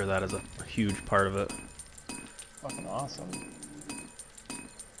 I'm sure that is a huge part of it. Fucking awesome.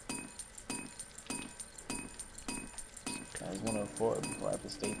 I was 104 before I have to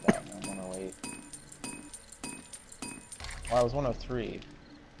state that, and I'm 108. Well, I was 103.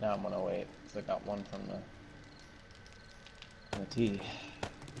 Now I'm 108, because I got one from the tea.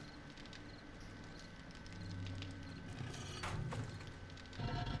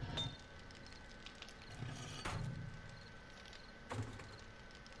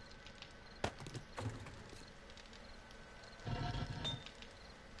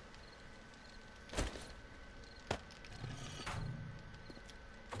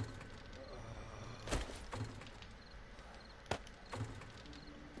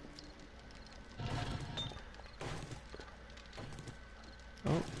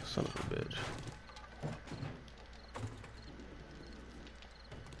 Oh, son of a bitch.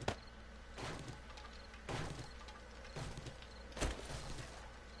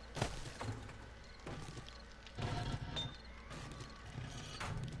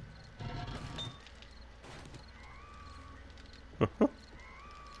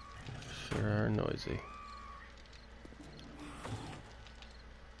 Sure are noisy.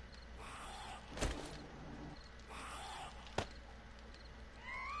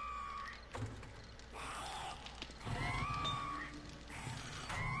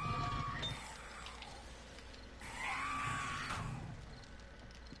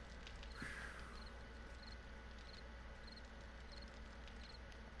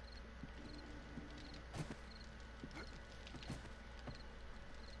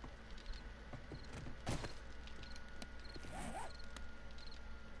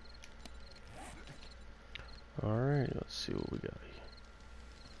 Alright, let's see what we got here.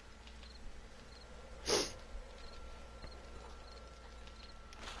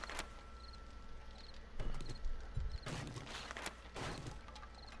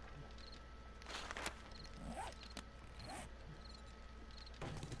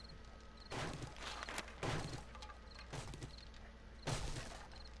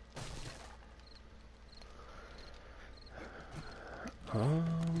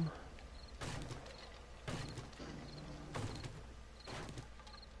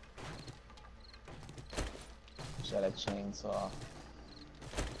 Got a chainsaw.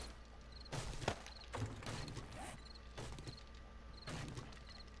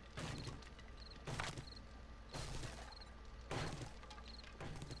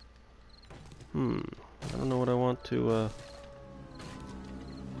 I don't know what I want to, what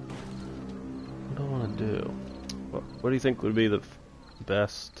do I want to do? What do you think would be the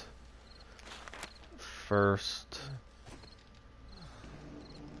best first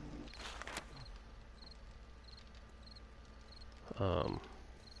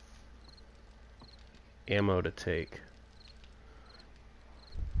ammo to take?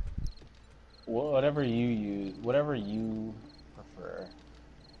 Whatever you use, whatever you prefer.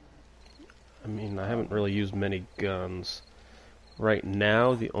 I mean, I haven't really used many guns. Right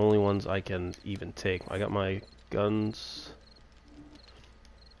now, the only ones I can even take, I got my guns.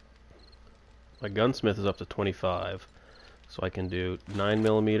 My gunsmith is up to 25, so I can do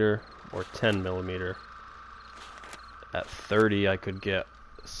 9mm or 10mm. At 30, I could get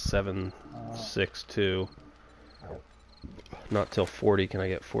 7.62. Not till 40 can I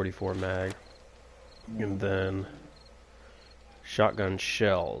get 44 mag. And then shotgun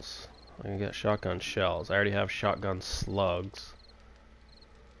shells. I can get shotgun shells. I already have shotgun slugs.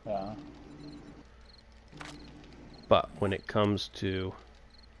 Yeah. But when it comes to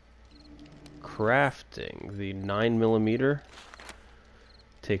crafting, the 9mm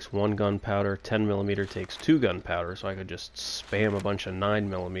takes 1 gunpowder, 10mm takes 2 gunpowder, so I could just spam a bunch of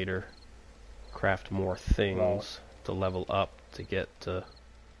 9mm, craft more things to level up to get to.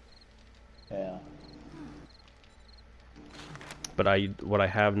 Yeah. But what I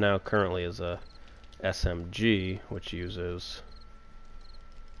have now currently is a SMG, which uses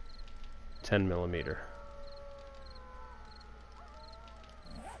 10mm.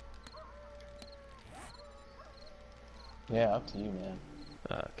 Yeah, up to you, man.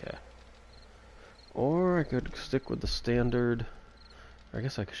 Okay. Or I could stick with the standard. I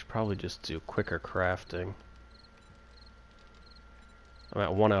guess I should probably just do quicker crafting. I'm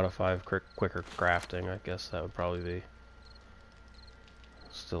at 1 out of 5 quicker crafting. I guess that would probably be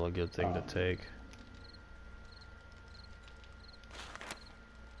still a good thing to take.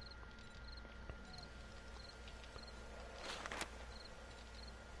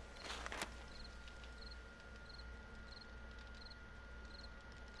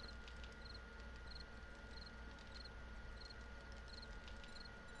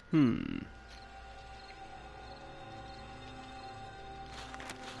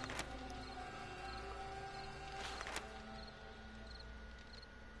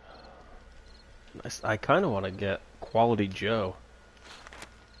 I kind of want to get Quality Joe.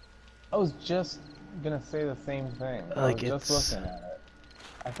 I was just gonna say the same thing. Like, I was just looking at it.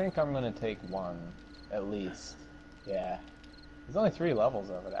 I think I'm gonna take one, at least. Yeah. There's only 3 levels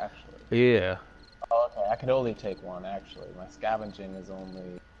of it, actually. Yeah. Oh, okay. I could only take one, actually. My scavenging is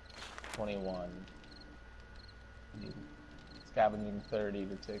only 21. I need scavenging 30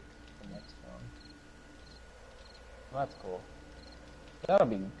 to take the next one. Well, that's cool. That'll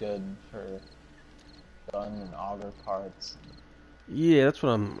be good for gun and auger parts. Yeah, that's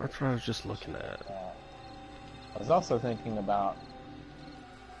what I was just looking at. I was also thinking about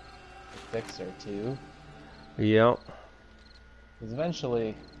the fixer too. Yep. Because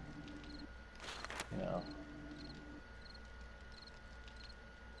eventually, you know,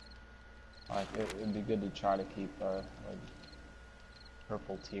 like it'd be good to try to keep our like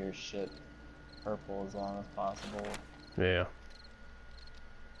purple tier shit purple as long as possible. Yeah.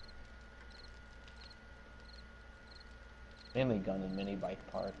 Mainly gun and mini bike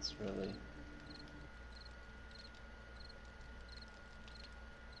parts, really.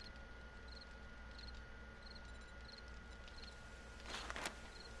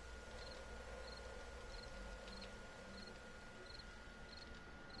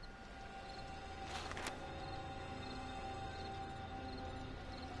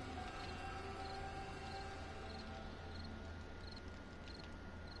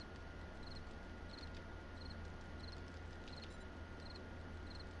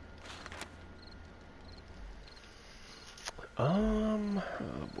 Oh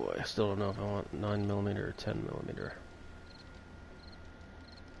boy, I still don't know if I want 9mm or 10mm.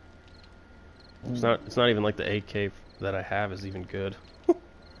 It's not even like the AK that I have is even good.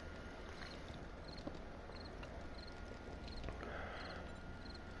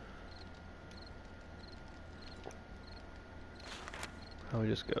 How we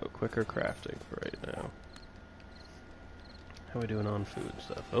just go quicker crafting for right now. How we doing on food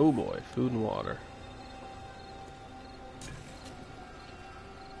stuff? Oh boy, food and water.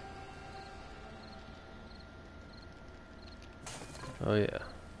 Oh yeah.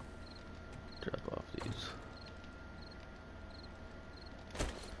 Drop off these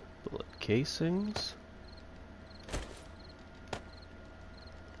bullet casings.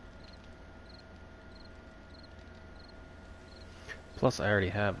 Plus I already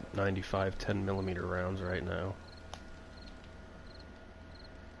have 95 10mm rounds right now.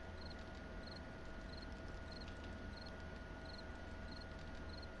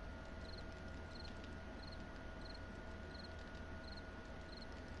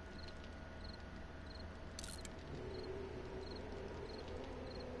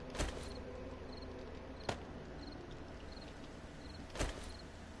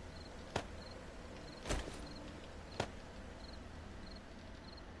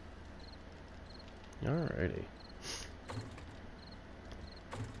 Alrighty.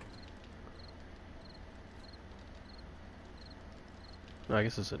 I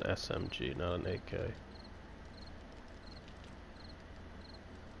guess it's an SMG, not an AK.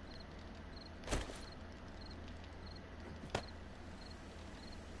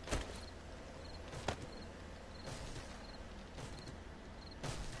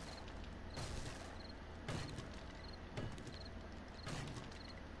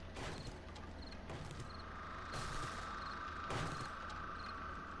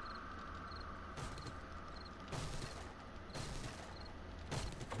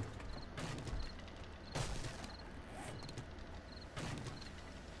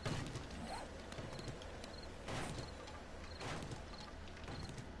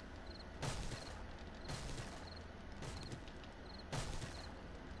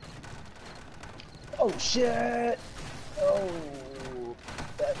 Oh shit! Oh,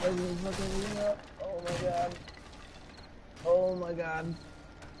 that thing is fucking me up. Oh my god. Oh my god.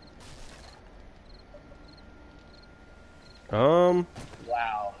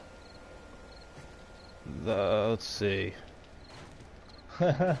 Wow. Let's see.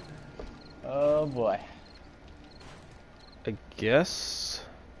 Oh boy. I guess.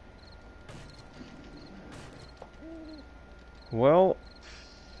 Well,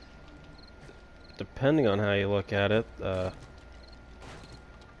 depending on how you look at it,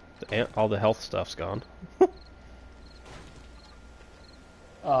 all the health stuff's gone.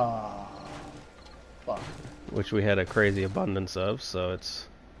 Ah, fuck. Which we had a crazy abundance of, so it's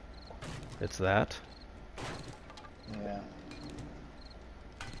that. Yeah.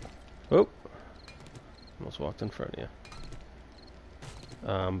 Oh, almost walked in front of you.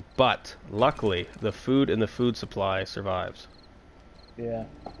 But luckily, the food and the food supply survives. Yeah.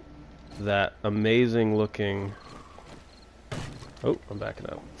 That amazing looking. Oh, I'm backing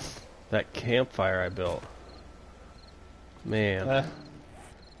up. That campfire I built. Man.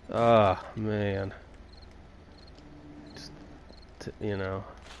 Ah, man. Just, you know.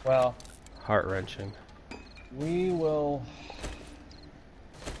 Well, heart-wrenching. we will.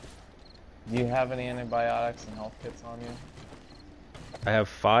 Do you have any antibiotics and health kits on you? I have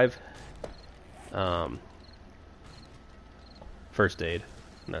 5 first aid,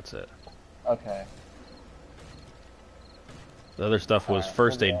 and that's it. Okay. The other stuff was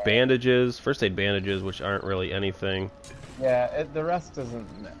first aid bandages, which aren't really anything. Yeah, the rest isn't.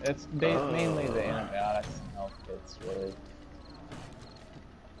 It's mainly the antibiotics and health kits, really.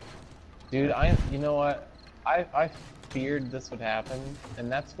 Dude, you know what? I feared this would happen,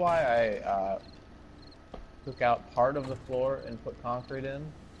 and that's why I took out part of the floor and put concrete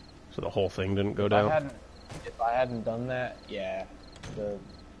in. So the whole thing didn't go If down? if I hadn't done that, yeah,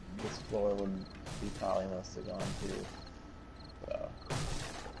 this floor would be probably mostly gone too. So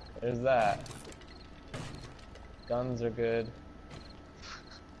there's that. Guns are good.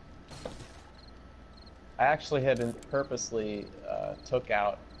 I actually had purposely took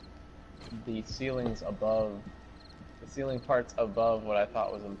out the ceilings above, the ceiling parts above what I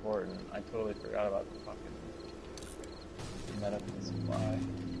thought was important. I totally forgot about the fucking medical supply.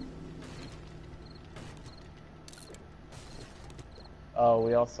 Oh,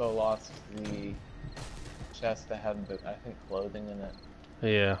 we also lost the chest that had the, I think, clothing in it.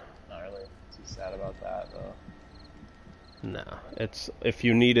 Yeah. Not really too sad about that though. No. It's, if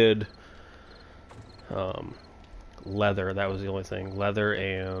you needed leather, that was the only thing. Leather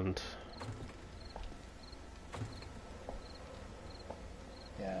and...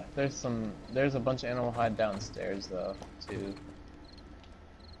 Yeah, there's a bunch of animal hide downstairs though, too.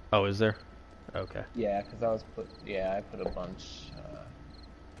 Oh, is there? Okay. Yeah, because I put a bunch,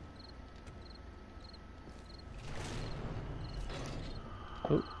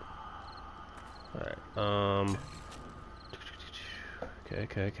 Oh. Alright,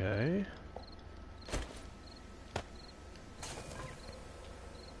 okay.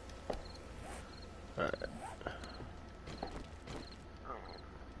 Alright.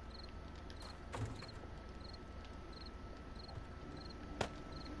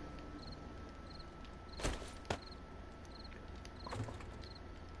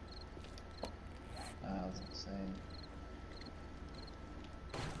 I was insane.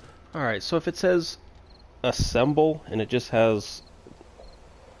 Alright, so if it says assemble and it just has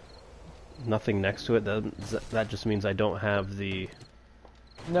nothing next to it, that just means I don't have the...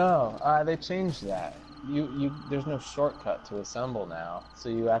 No, they changed that. There's no shortcut to assemble now. So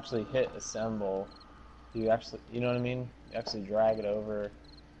you actually hit assemble. You know what I mean? You actually drag it over.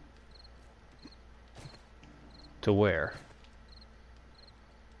 To where?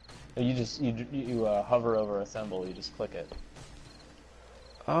 You hover over assemble. You just click it.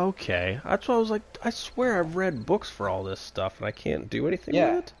 Okay, that's what I was like, I swear I've read books for all this stuff and I can't do anything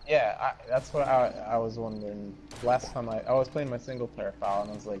Yeah, with it? yeah. That's what I was wondering. Last time I was playing my single player file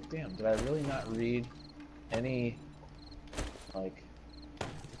and I was like, damn, did I really not read any like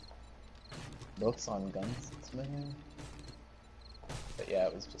books on gunsmithing? But yeah,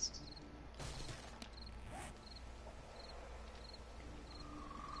 it was just.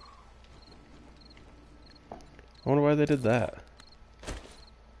 I wonder why they did that.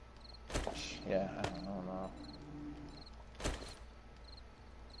 Yeah, I don't know.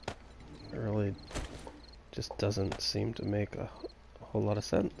 It really just doesn't seem to make a whole lot of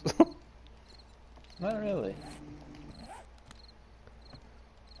sense. Not really.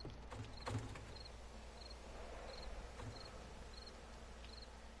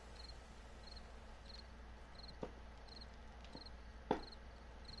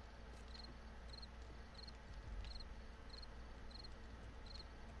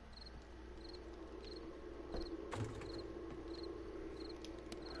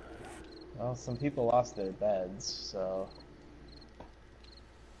 Well, some people lost their beds, so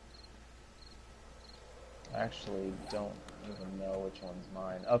I actually don't even know which one's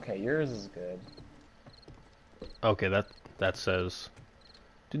mine. Okay, yours is good. Okay, that says...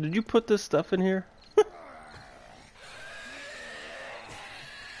 Did you put this stuff in here? You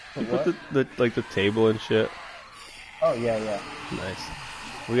What? put the table and shit? Oh yeah. Nice.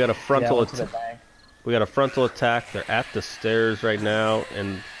 We got a frontal Yeah, I went to the bank. We got a frontal attack. They're at the stairs right now,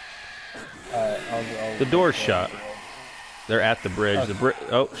 and I'll the door's shut. They're at the bridge. Okay.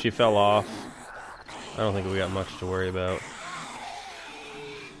 Oh, she fell off. I don't think we got much to worry about.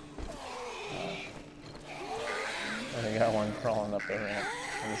 I got one crawling up the ramp.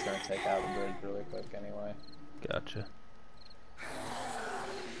 I'm just gonna take out the bridge really quick anyway. Gotcha.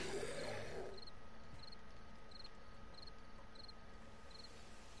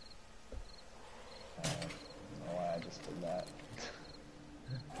 I don't know why I just did that.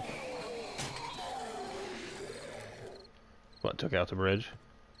 What, took out the bridge?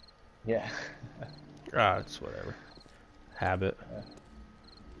 Yeah. Ah, it's whatever. Habit.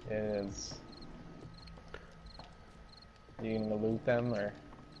 It is. You gonna loot them or?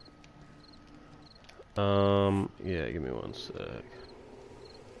 Yeah, give me one sec.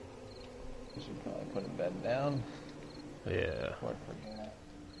 You should probably put a bed down. Yeah. Or forget.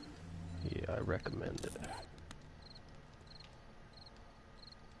 Yeah, I recommend it.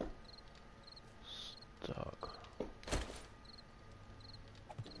 Stock.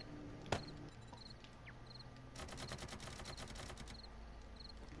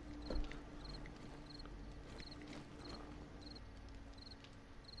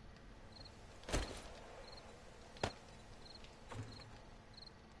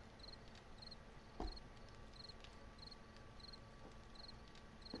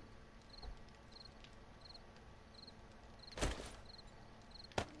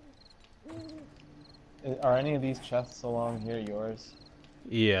 Are any of these chests along here yours?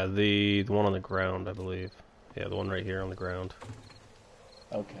 Yeah, the one on the ground, I believe. Yeah, the one right here on the ground.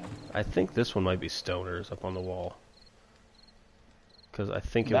 Okay. I think this one might be Stoner's up on the wall. Because I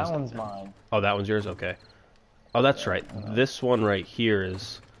think it That was... one's mine. Oh, that one's yours? Okay. Oh, that's Yeah, right. I know. This one right here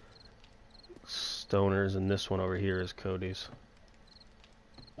is Stoner's, and this one over here is Cody's.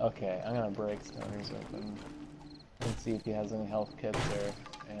 Okay, I'm gonna break Stoner's open and see if he has any health kits or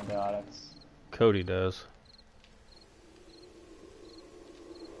antibiotics. Cody does.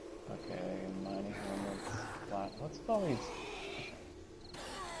 Okay, mining helmets, flat. What's with all these?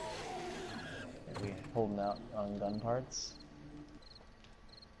 Are we holding out on gun parts?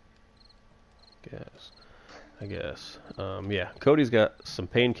 I guess. Yeah, Cody's got some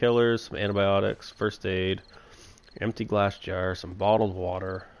painkillers, some antibiotics, first aid, empty glass jar, some bottled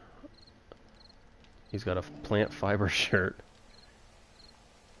water. He's got a plant fiber shirt,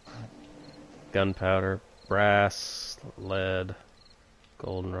 gunpowder, brass, lead,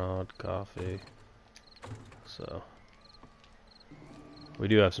 goldenrod, coffee. So we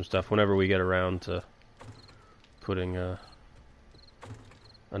do have some stuff whenever we get around to putting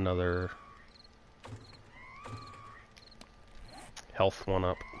another health one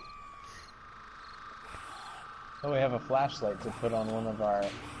up. So we have a flashlight to put on one of our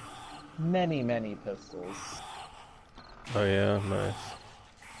many, many pistols. Oh yeah, nice.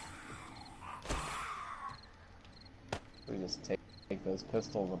 We just take those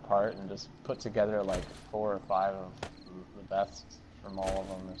pistols apart and just put together like 4 or 5 of the best from all of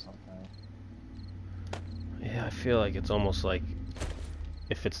them or something. Yeah, I feel like it's almost like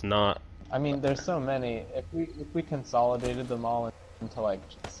if it's not... I mean, there's so many. If we consolidated them all into like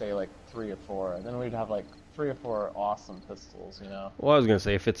say like 3 or 4, then we'd have like 3 or 4 awesome pistols, you know. Well, I was gonna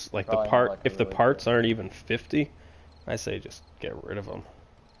say if it's like Probably have, like, a if the really parts good... aren't even 50, I say just get rid of them.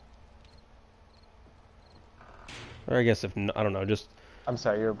 Or I guess if I don't know, just... I'm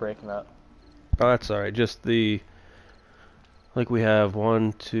sorry, you were breaking up. Oh, that's alright. Just the... Like we have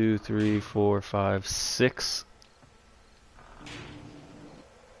 1, 2, 3, 4, 5, 6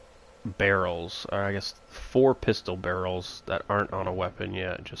 barrels, or I guess 4 pistol barrels that aren't on a weapon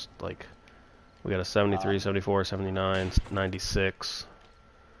yet. Just like we got a 73, 74, 79, 96.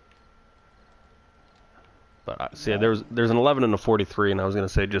 But see, there's an 11 and a 43, and I was gonna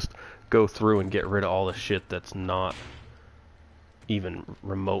say just go through and get rid of all the shit that's not even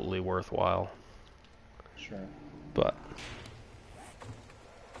remotely worthwhile. Sure. But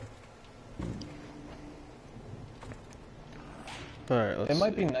all right, let's It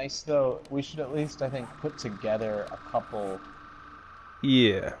might see. be nice though. We should at least, I think, put together a couple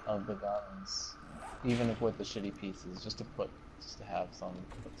Yeah. of the guns, even if with the shitty pieces, just to have some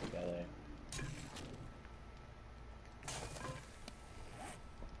put together.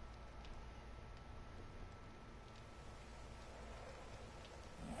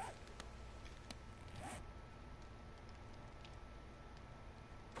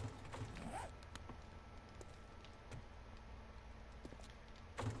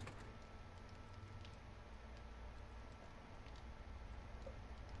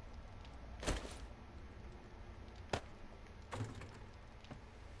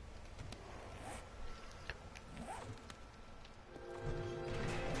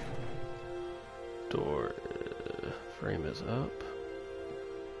 Door frame is up.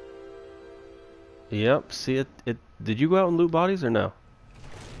 Yep. See it. Did you go out and loot bodies or no?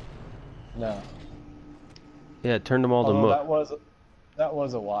 No. Yeah, it turned them all to Although muck. that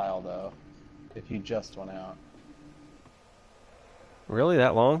was a while though. If you just went out. Really,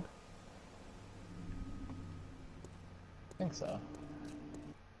 that long? I think so.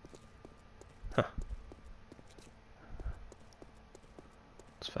 Huh.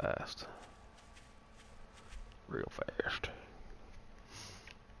 It's fast. Real fast.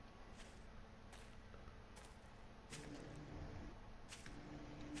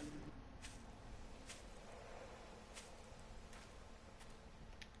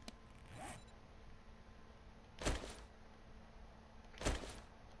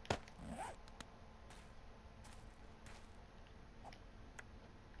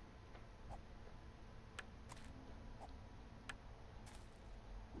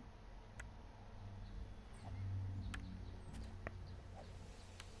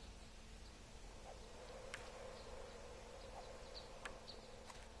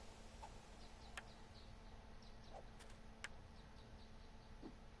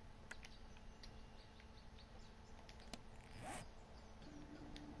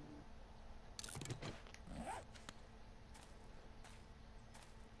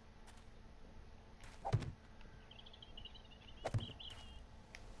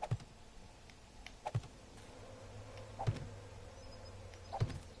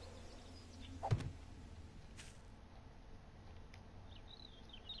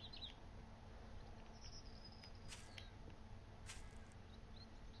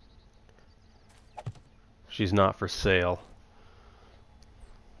 She's not for sale.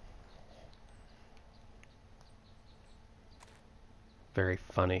 Very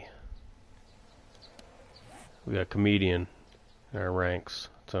funny. We got a comedian in our ranks,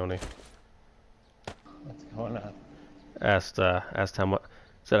 Tony. What's going on? Asked how much.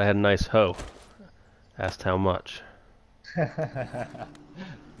 Said I had a nice hoe. Asked how much.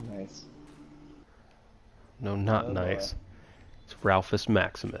 Nice. No, not Oh, nice. boy. It's Ralphus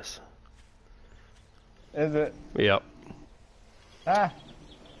Maximus. Is it? Yep. Ah!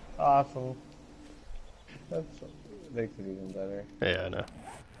 Awesome. That's makes it even better. Yeah, I know.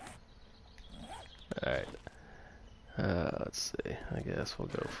 Alright. Let's see. I guess we'll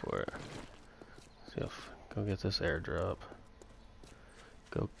go for it. See if go get this airdrop.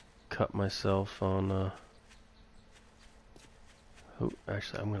 Go cut myself on oh,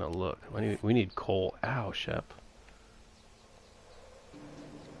 actually I'm gonna look. We need coal. Ow, Shep.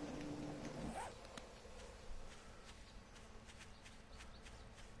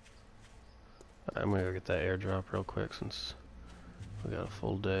 I'm gonna go get that airdrop real quick since we got a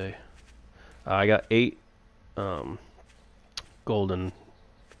full day. I got 8 golden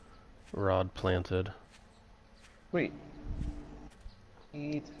rod planted. Wait.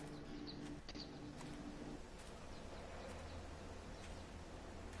 Eat.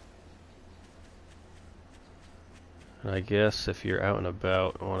 And I guess if you're out and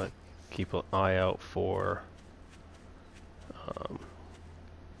about, I want to keep an eye out for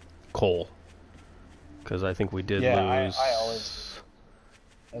coal. Because I think we did lose I always,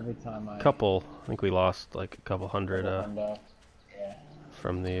 every time I... couple. I think we lost like a couple hundred yeah.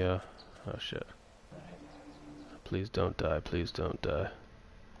 from the oh shit. Please don't die, please don't die.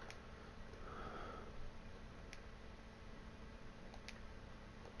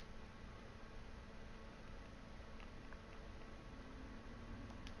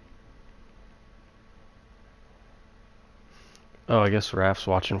 Oh, I guess Raph's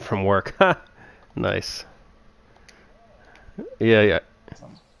watching from work. Nice. Yeah.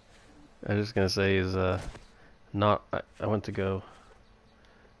 Awesome. I was just gonna say he's not. I went to go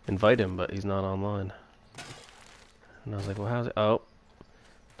invite him, but he's not online. And I was like, well, how's it? Oh,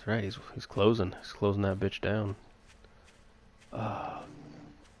 that's right. He's closing. He's closing that bitch down.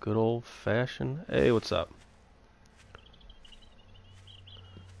 Good old fashioned. Hey, what's up?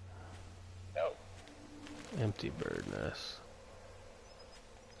 No. Empty bird nest.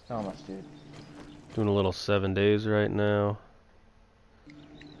 How much, dude? Doing a little 7 days right now.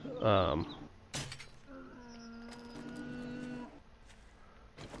 Yeah,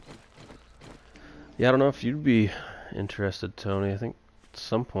 I don't know if you'd be interested, Tony. I think at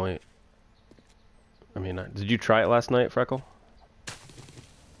some point. I mean, did you try it last night, Freckle?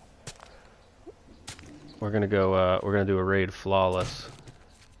 We're gonna go. We're gonna do a raid flawless.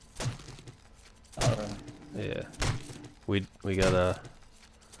 Oh, Yeah, we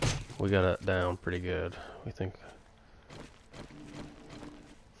got it down pretty good. We think.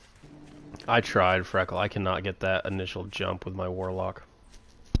 I tried, Freckle. I cannot get that initial jump with my warlock.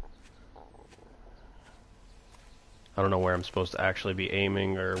 I don't know where I'm supposed to actually be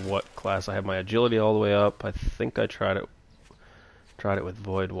aiming or what class. I have my agility all the way up. I think I tried it with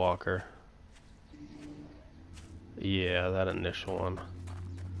Voidwalker. Yeah, that initial one.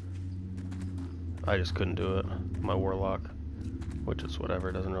 I just couldn't do it. My warlock, which is whatever.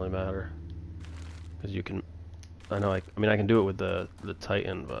 It doesn't really matter because you can. I know. I mean, I can do it with the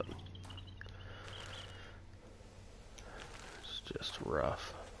Titan, but it's just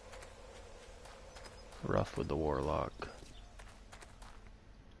rough. Rough with the warlock.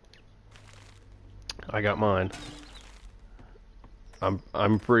 I got mine.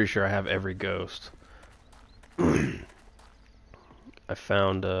 I'm pretty sure I have every ghost. I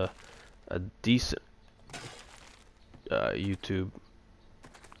found a decent YouTube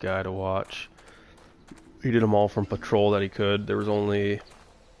guy to watch. He did them all from patrol that he could. There was only,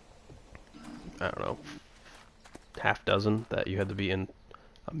 I don't know, half dozen that you had to be in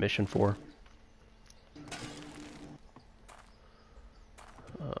a mission for.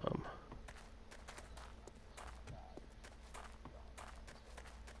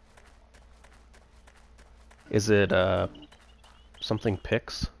 Is it something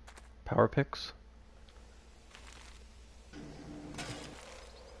picks? Power picks?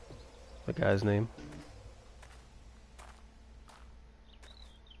 The guy's name?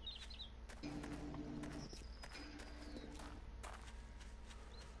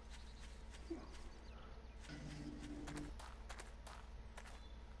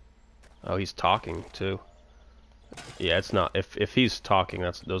 Oh, he's talking too. Yeah, it's not. If he's talking,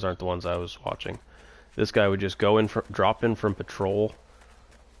 those aren't the ones I was watching. This guy would just go in, drop in from patrol,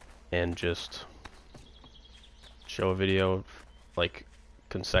 and just show a video of, like,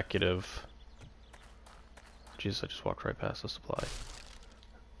 consecutive. Jesus, I just walked right past the supply.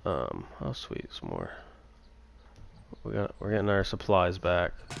 Oh sweet, some more. We're getting our supplies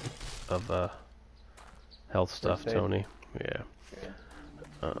back of health stuff, safe. Tony. Yeah.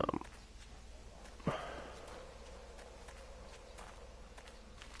 Good.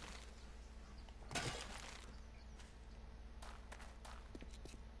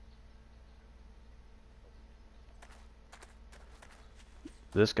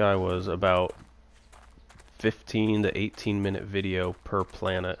 This guy was about 15 to 18 minute video per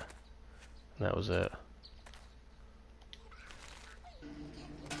planet. And that was it.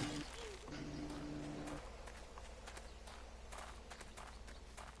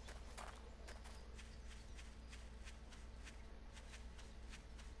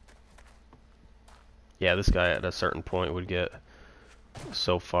 Yeah, this guy at a certain point would get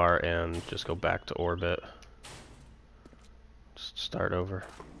so far and just go back to orbit. Just start over.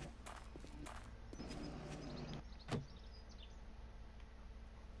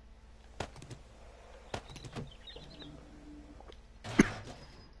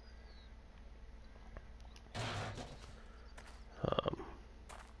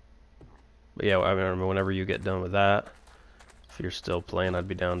 But yeah, I remember whenever you get done with that, if you're still playing, I'd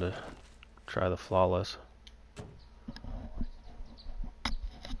be down to try the flawless.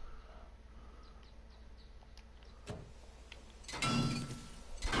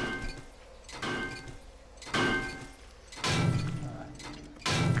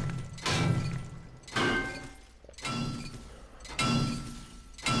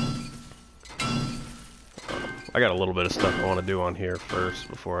 I got a little bit of stuff I want to do on here first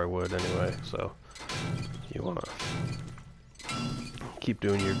before I would anyway, so you want to keep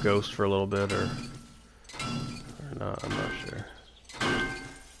doing your ghost for a little bit or not, I'm not sure.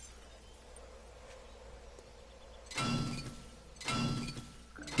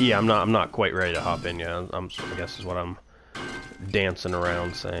 Yeah, I'm not quite ready to hop in yet. I guess is what I'm dancing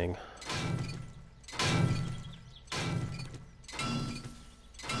around saying.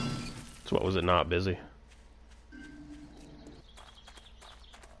 So what was it, not busy?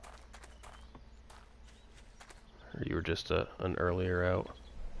 Or you were just an earlier out?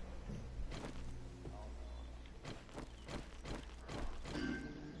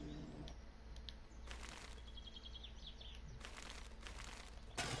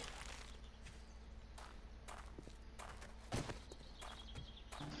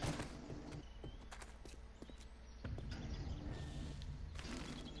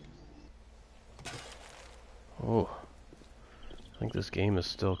 Oh, I think this game is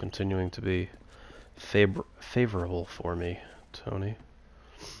still continuing to be favorable for me, Tony.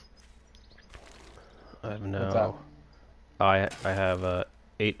 I have now. I have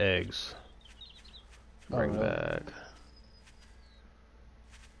 8 eggs. Bring back.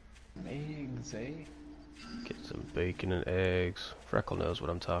 Eggs, eh? Get some bacon and eggs. Freckle knows what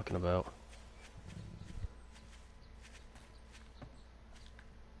I'm talking about.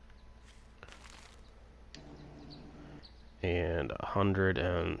 And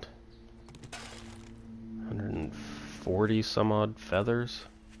 140 some odd feathers.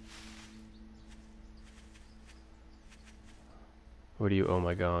 What do you owe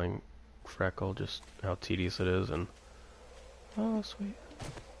my going, Freckle? Just how tedious it is and... Oh, sweet.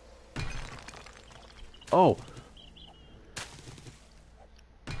 Oh!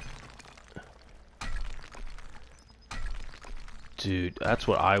 Dude, that's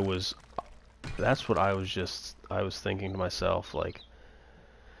what I was thinking to myself, like,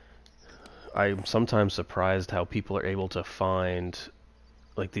 I'm sometimes surprised how people are able to find,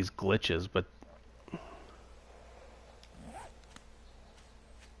 like, these glitches, but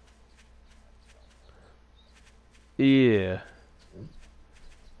yeah,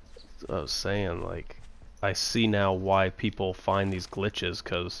 I was saying, like, I see now why people find these glitches,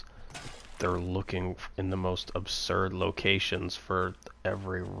 because they're looking in the most absurd locations for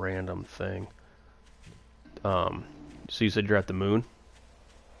every random thing. So you said you're at the moon?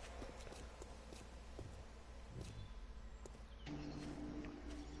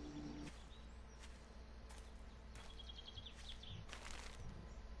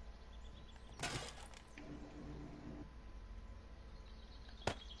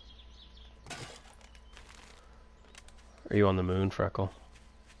 Are you on the moon, Freckle?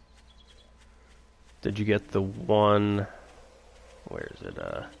 Did you get the one... Where is it?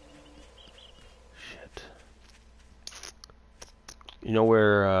 Shit. You know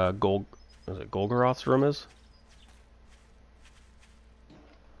where is it Golgoroth's room is?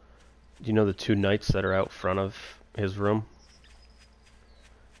 Do you know the 2 knights that are out front of his room?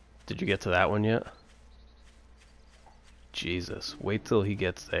 Did you get to that one yet? Jesus, wait till he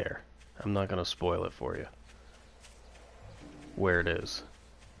gets there. I'm not gonna spoil it for you. Where it is.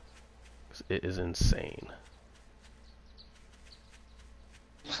 'Cause it is insane.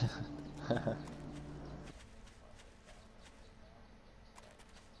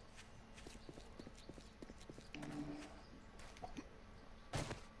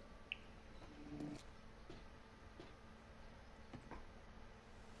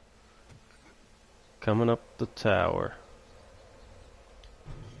 Coming up the tower.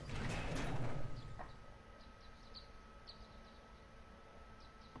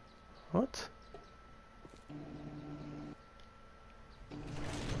 What?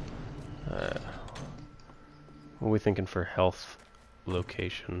 What are we thinking for health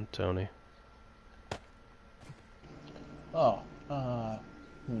location, Tony? Oh,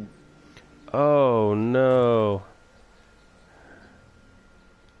 Oh no.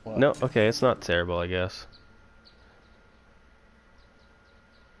 what? No, okay, it's not terrible, I guess.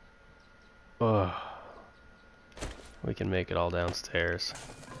 Ugh. We can make it all downstairs.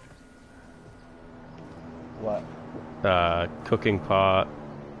 What? Cooking pot,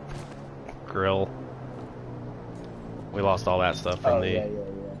 grill. We lost all that stuff from Oh, the... yeah.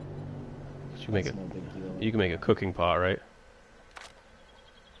 You can make That's it. no big deal. You can make a cooking pot, right?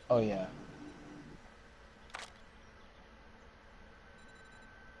 Oh, yeah.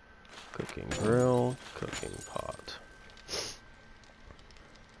 Cooking grill, cooking pot.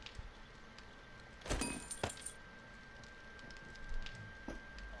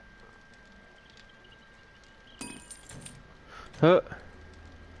 Huh.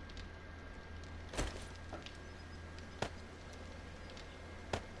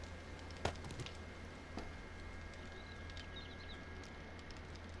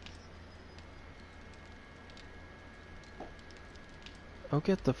 Oh,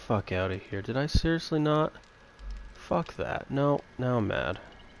 get the fuck out of here. Did I seriously not? Fuck that. No, now I'm mad.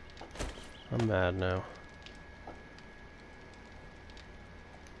 I'm mad now.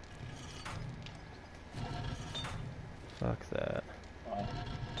 Fuck that.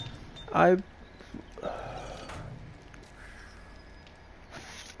 Oh.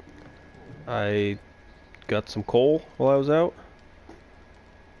 I got some coal while I was out.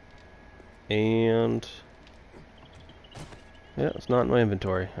 And yeah, it's not in my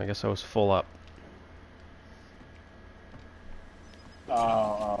inventory. I guess I was full up.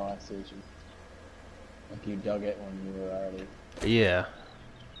 Oh, I see what you... Like you dug it when you were already... Yeah,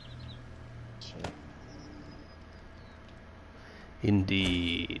 Shit.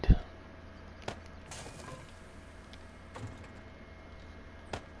 indeed.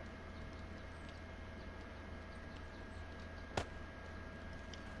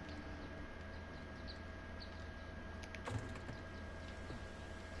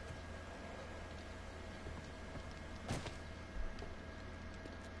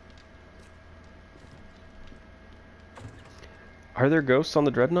 Are there ghosts on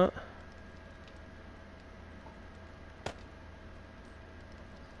the Dreadnought?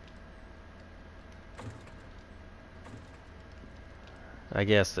 I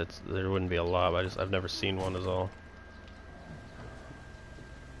guess there wouldn't be a lot. I've never seen one is all.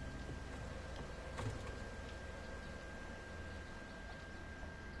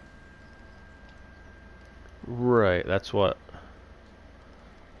 Right, that's what.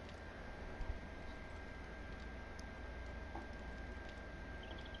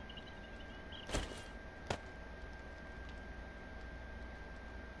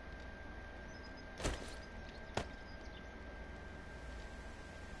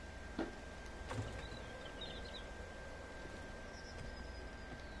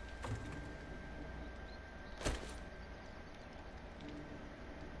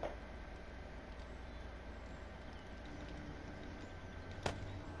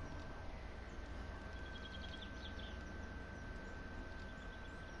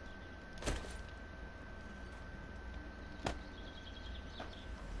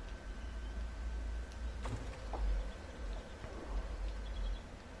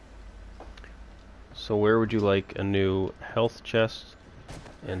 So where would you like a new health chest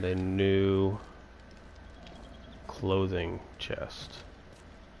and a new clothing chest?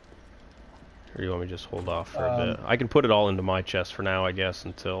 Or do you want me to just hold off for a bit? I can put it all into my chest for now, I guess,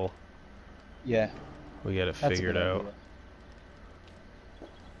 until Yeah, we get it that's a figured good out. idea.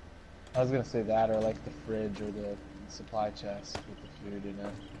 I was gonna say that, or like the fridge or the supply chest with the food in it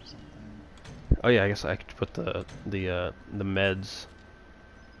or something. Oh yeah, I guess I could put the meds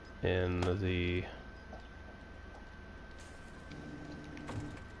in the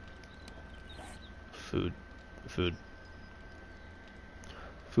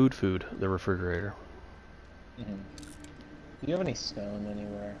food, the refrigerator. Mm-hmm. Do you have any stone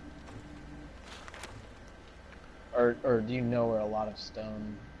anywhere? Or do you know where a lot of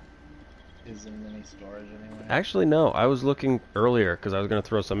stone is in any storage anyway? Actually, no. I was looking earlier because I was gonna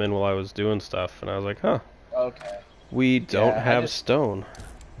throw some in while I was doing stuff, and I was like, huh, Okay. we don't Yeah, have stone.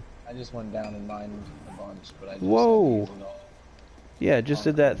 I just went down and mined a bunch, but I just had to use Whoa. it all. Yeah, just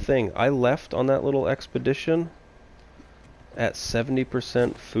did that Concrete. thing. I left on that little expedition at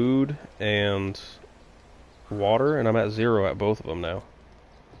 70% food and water, and I'm at 0 at both of them now.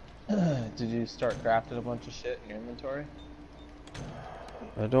 Did you start crafting a bunch of shit in your inventory?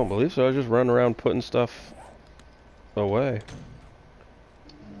 I don't believe so. I was just running around putting stuff away.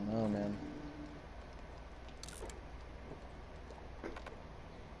 I don't know, man.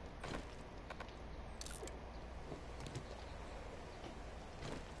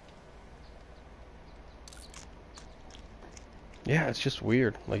 Yeah, it's just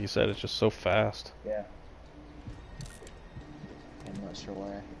weird. Like you said, it's just so fast. Yeah. I'm not sure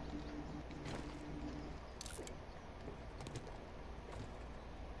why.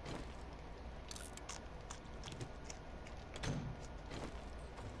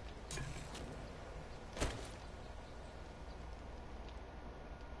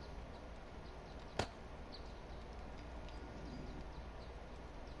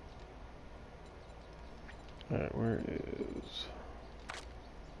 Alright, where is...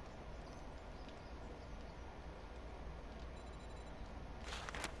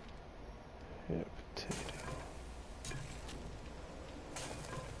 Yeah, potato.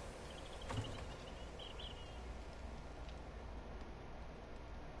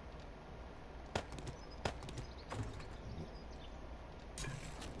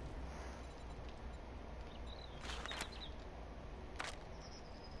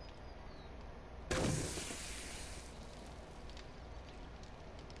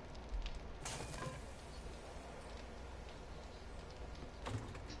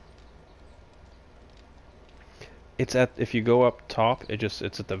 It's at, if you go up top, it's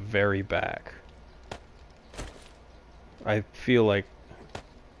at the very back. I feel like,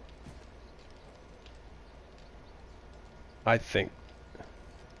 I think,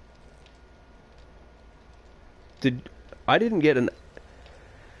 did, I didn't get an,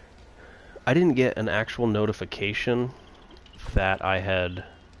 I didn't get an actual notification that I had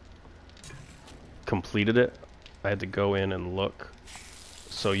completed it. I had to go in and look.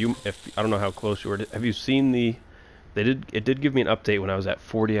 So you, if, I don't know how close you were, have you seen the, it did give me an update when I was at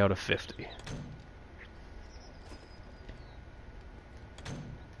 40 out of 50.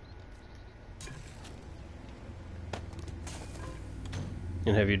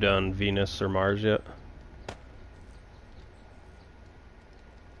 And have you done Venus or Mars yet?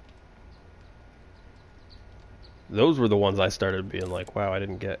 Those were the ones I started being like, wow, I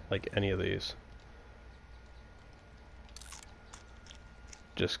didn't get like any of these.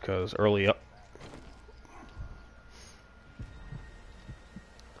 Just cause early up.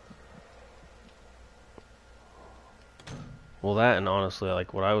 Well, that, and honestly,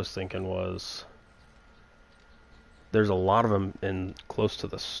 like what I was thinking was, there's a lot of them in close to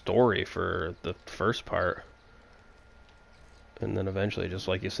the story for the first part. And then eventually, just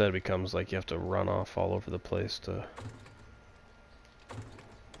like you said, it becomes like you have to run off all over the place to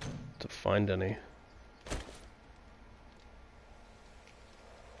find any.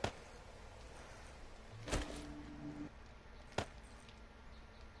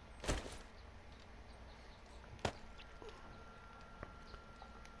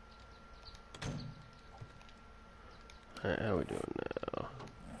 Alright, how are we doing now?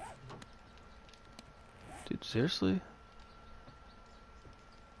 Dude, seriously?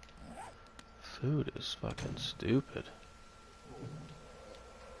 Food is fucking stupid.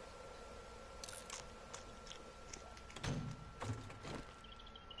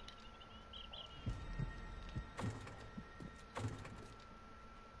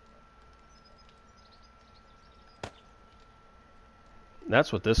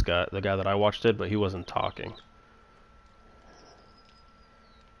 That's what this guy, the guy that I watched did, but he wasn't talking.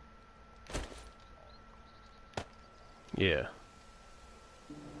 Yeah.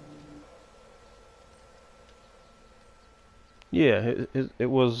 Yeah, it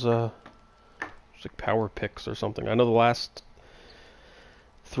was like Power Picks or something. I know the last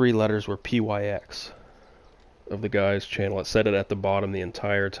 3 letters were PYX of the guy's channel. It said it at the bottom the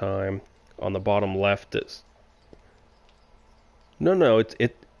entire time. On the bottom left, it's no,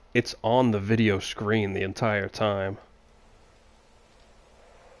 it's on the video screen the entire time.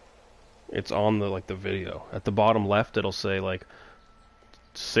 It's on the video. At the bottom left, it'll say like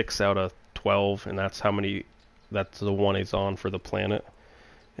 6 out of 12, and that's how many. That's the one he's on for the planet.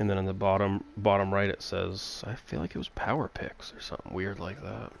 And then on the bottom right it says, I feel like it was power picks or something weird like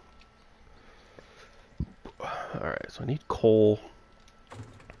that. Alright, so I need coal.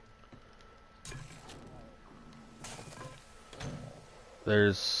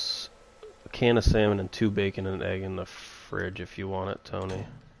 There's a can of salmon and 2 bacon and an egg in the fridge if you want it, Tony.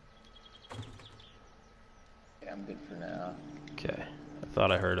 Yeah, I'm good for now. Okay. I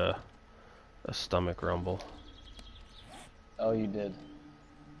thought I heard a stomach rumble. Oh, you did.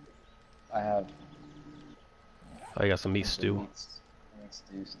 I have. I got some meat stew. Meat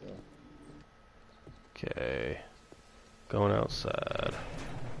stew still. Okay. Going outside.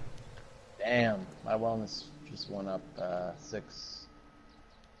 Damn, my wellness just went up 6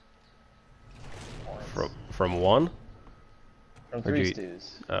 points. From 1? From 3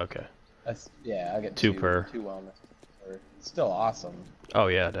 stews. Okay. Yeah, I get 2 per. 2 wellness. It's still awesome. Oh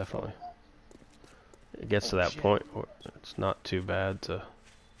yeah, definitely. It gets to that shit. point where it's not too bad to...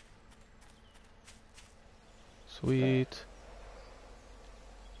 Sweet.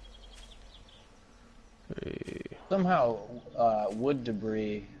 Hey. Somehow, wood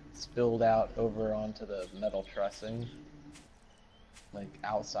debris spilled out over onto the metal trussing, like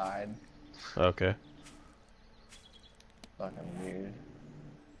outside. Okay. Fucking weird.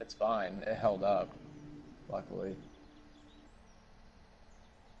 It's fine. It held up, luckily.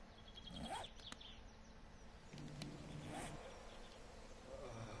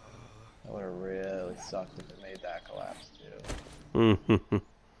 That would have really sucked if it made that collapse too.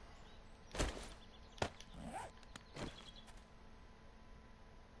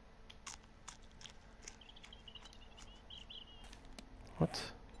 What?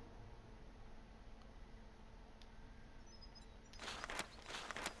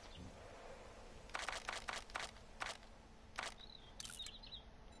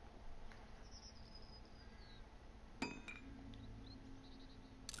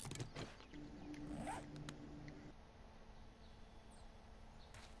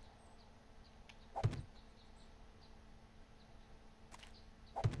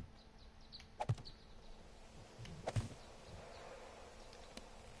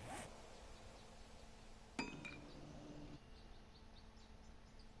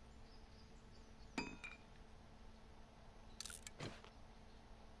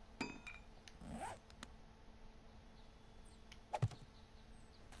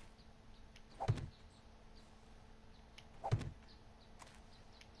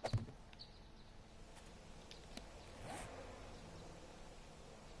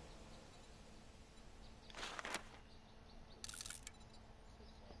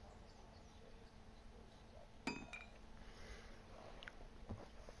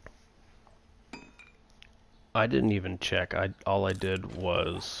 I didn't even check. All I did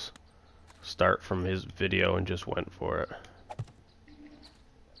was start from his video and just went for it.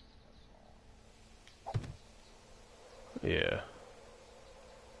 Yeah.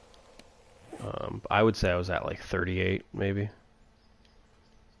 I would say I was at like 38, maybe.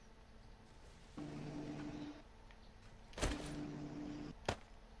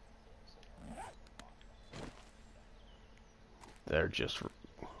 They're just...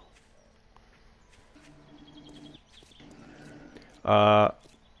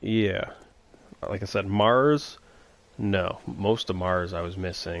 yeah. Like I said, Mars, no. Most of Mars I was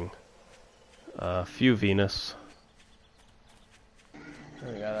missing. A few Venus.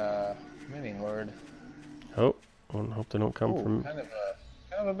 We got a mini horde. Oh, hope they don't come from... kind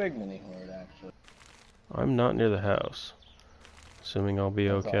of a big mini horde, actually. I'm not near the house. Assuming I'll be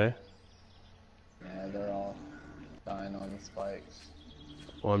okay. Yeah, they're all dying on the spikes.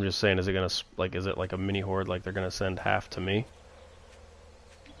 Well, I'm just saying, is it like a mini horde, like they're gonna send half to me?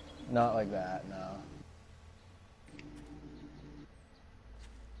 Not like that, no.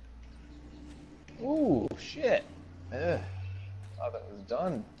 Ooh, shit. Ugh. Thought that was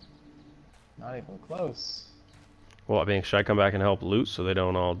done. Not even close. Well, I mean, should I come back and help loot so they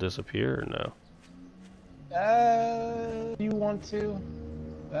don't all disappear, or no? You want to?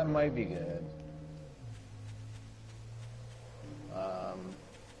 That might be good.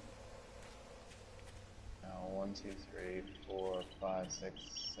 Now 1, 2, 3, 4, 5, 6,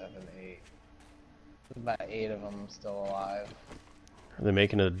 7, 8. There's about 8 of them still alive. Are they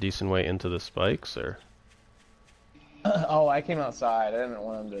making a decent way into the spikes, or? Oh, I came outside. I didn't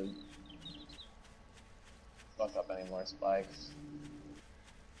want them to fuck up any more spikes.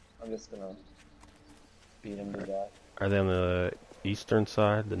 I'm just gonna beat them to death. Are they on the eastern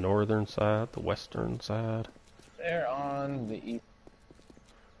side, the northern side, the western side? They're on the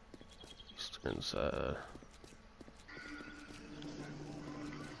Eastern side.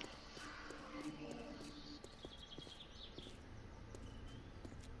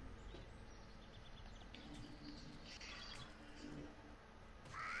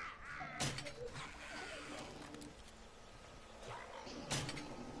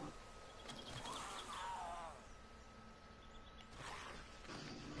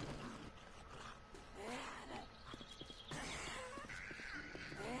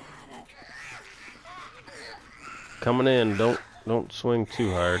 coming in. Don't swing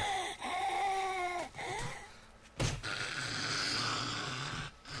too hard.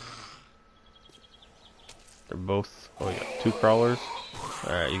 They're both. Oh, you got 2 crawlers.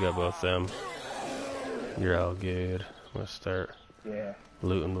 All right, you got both them. You're all good. I'm gonna start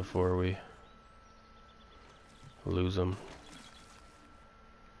looting before we lose them.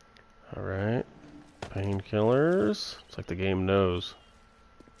 All right, painkillers. It's like the game knows.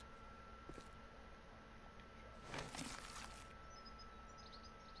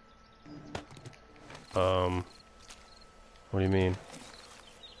 What do you mean?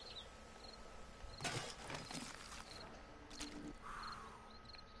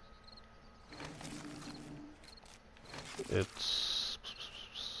 It's...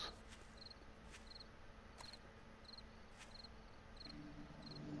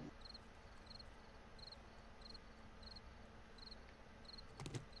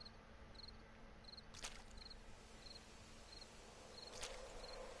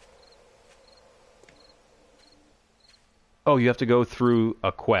 Oh, you have to go through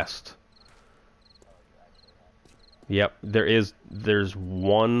a quest. Yep, there's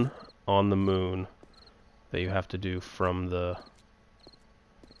one on the moon that you have to do from the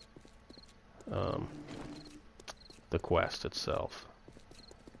quest itself.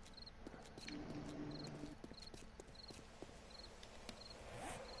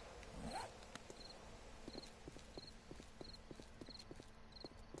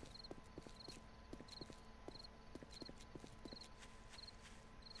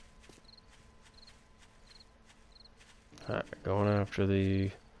 Alright, going after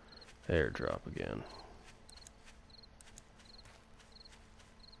the airdrop again.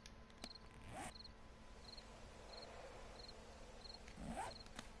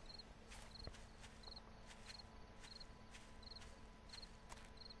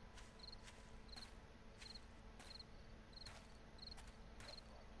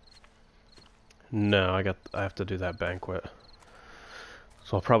 No, I have to do that banquet.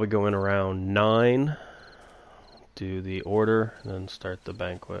 So I'll probably go in around 9, do the order, and then start the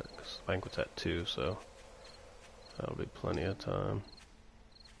banquet, because the banquet's at 2, so that'll be plenty of time.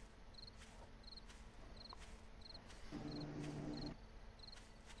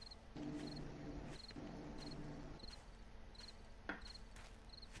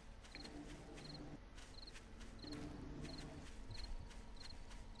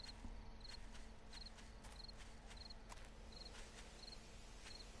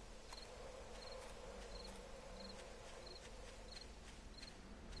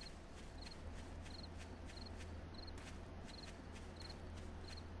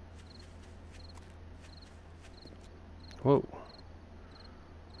 Whoa.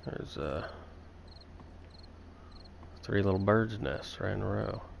 There's 3 little birds' nests right in a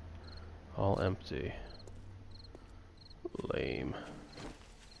row. All empty. Lame.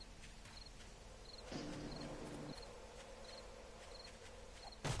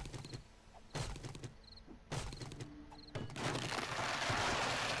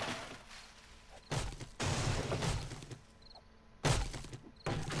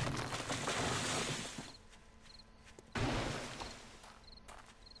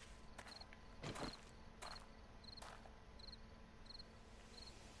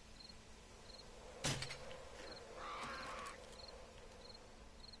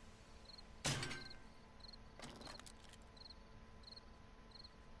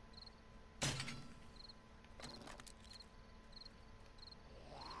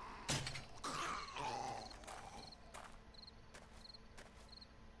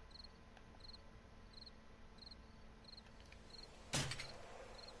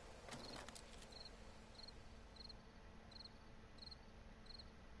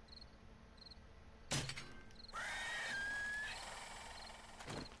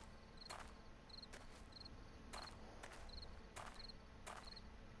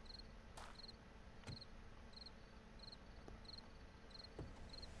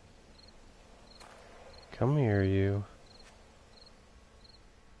 Come here, you.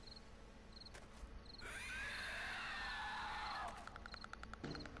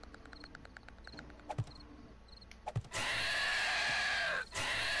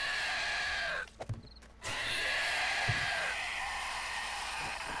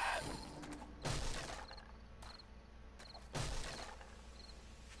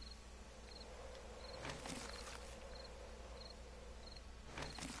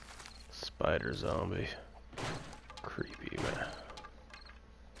 Spider zombie. Creepy, man.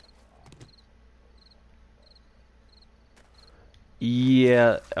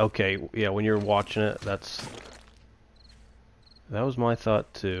 Yeah, okay, yeah, when you're watching it, that was my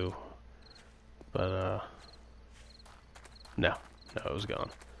thought too. But, No, no, it was gone.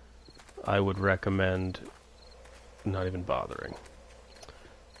 I would recommend not even bothering.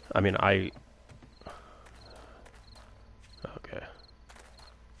 I mean, okay.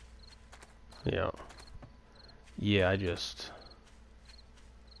 Yeah. Yeah,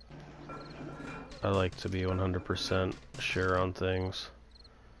 I like to be 100% sure on things.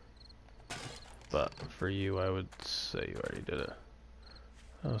 But for you, I would say you already did it.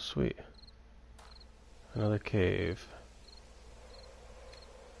 Oh, sweet. Another cave.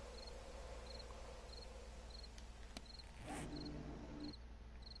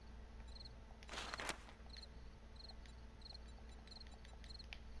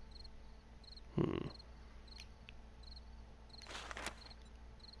 Hmm.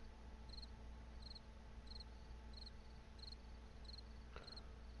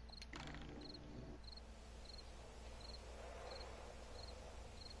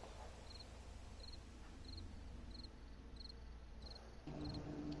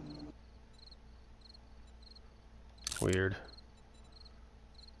 Weird.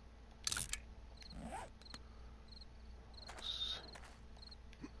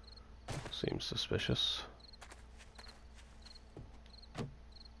 Seems suspicious.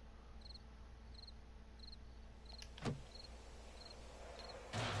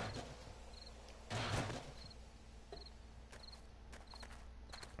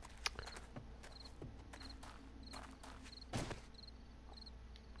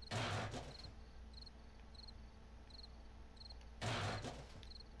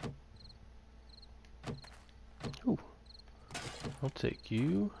 Ooh. I'll take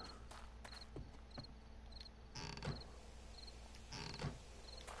you.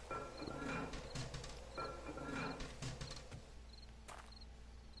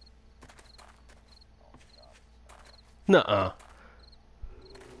 Nuh-uh.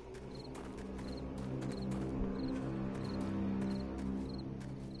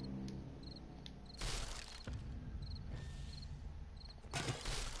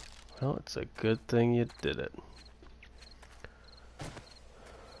 Well, it's a good thing you did it.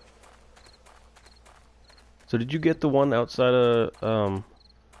 So did you get the one outside of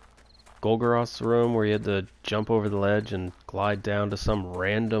Golgoroth's room where you had to jump over the ledge and glide down to some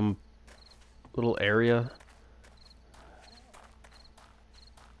random little area?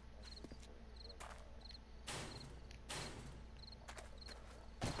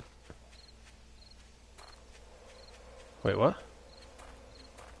 Wait, what?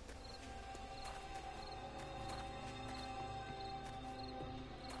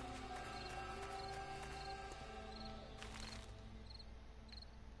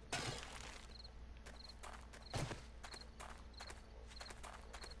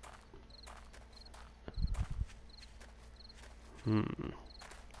 Hmm.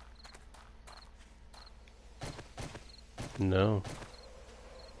 No.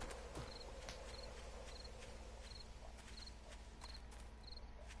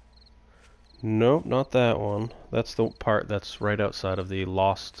 Nope, not that one. That's the part that's right outside of the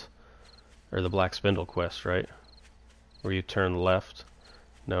Lost, or the Black Spindle quest, right? Where you turn left.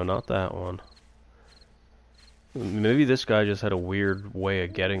 No, not that one. Maybe this guy just had a weird way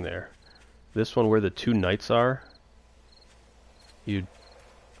of getting there. This one where the two knights are, you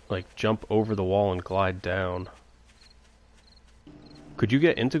like jump over the wall and glide down. Could you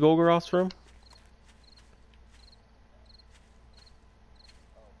get into Golgoroth's room?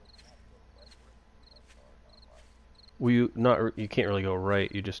 Well, you can't really go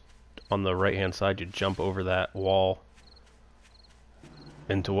right. You just on the right hand side you jump over that wall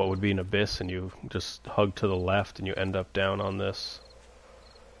into what would be an abyss, and you just hug to the left and you end up down on this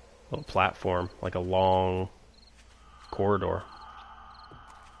little platform, like a long corridor.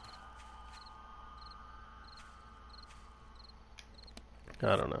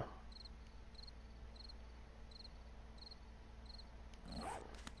 I don't know.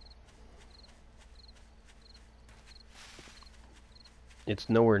 It's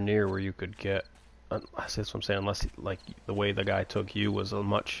nowhere near where you could get. That's what I'm saying. Unless like the way the guy took you was a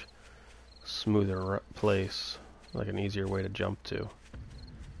much smoother place, like an easier way to jump to.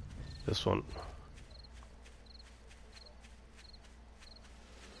 This one.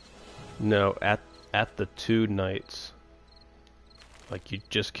 No, at the two knights. Like you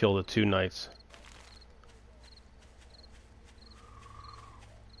just kill the two knights.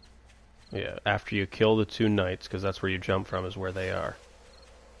 Yeah, after you kill the two knights, because that's where you jump from, is where they are.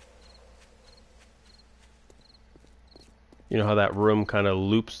 You know how that room kind of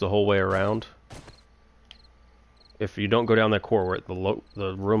loops the whole way around? If you don't go down that corridor where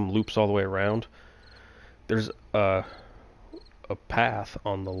the room loops all the way around, there's a path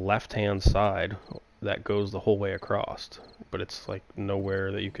on the left-hand side that goes the whole way across, but it's like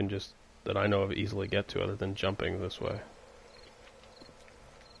nowhere that you can just, that I know of, easily get to other than jumping this way.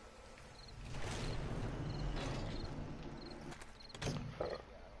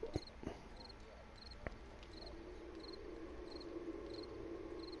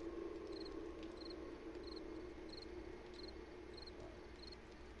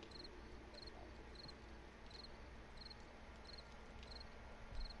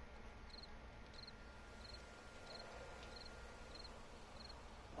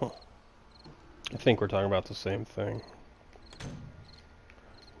 I think we're talking about the same thing.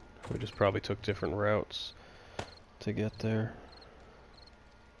 We just probably took different routes to get there.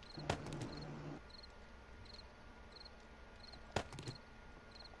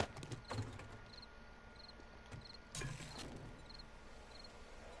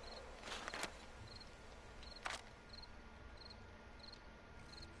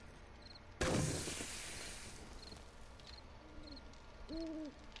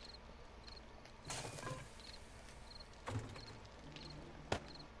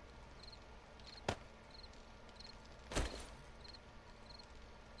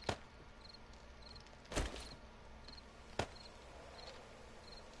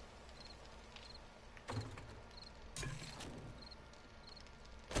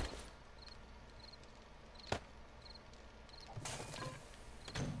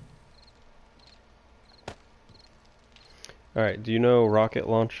 Alright, do you know rocket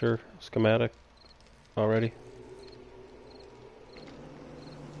launcher schematic already?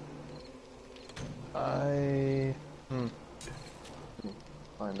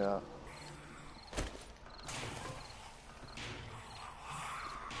 Find out.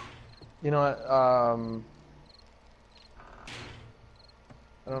 You know what, I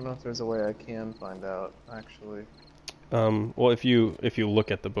don't know if there's a way I can find out, actually. Well, if you look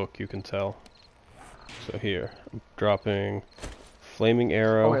at the book, you can tell. So here, I'm dropping flaming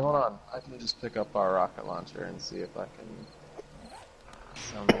arrow. Oh wait, hold on. I can just pick up our rocket launcher and see if I can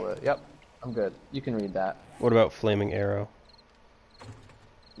assemble it. Yep, I'm good. You can read that. What about flaming arrow?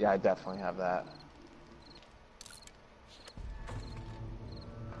 Yeah, I definitely have that.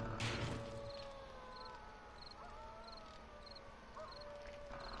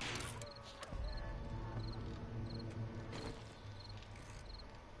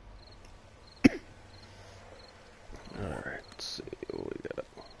 Alright, let's see what we got.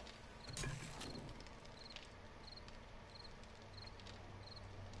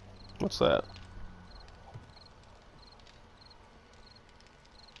 What's that?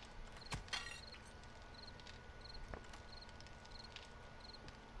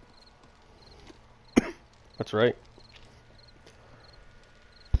 That's right.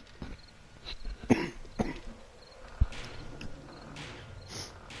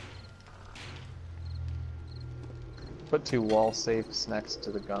 Put 2 wall safes next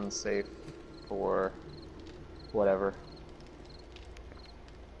to the gun safe for whatever.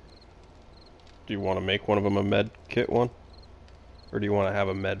 Do you want to make one of them a med kit one? Or do you want to have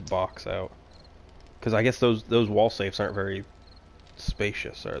a med box out? Because I guess those wall safes aren't very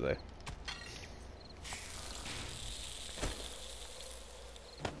spacious, are they?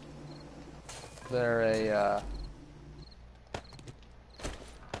 They're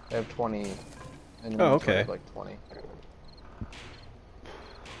they have 20 and Oh, okay. have like 20.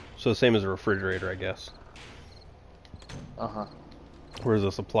 So the same as a refrigerator, I guess. Uh-huh. Whereas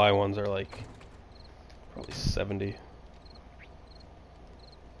the supply ones are like probably 70.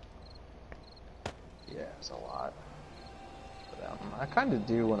 Yeah, it's a lot. But, I kind of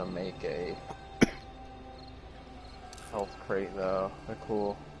do want to make a health crate, though. They're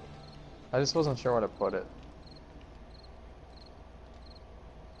cool. I just wasn't sure where to put it.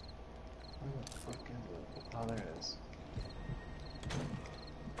 Where the fuck is it? Oh, there it is.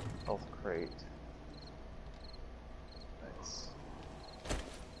 Health crate. Nice.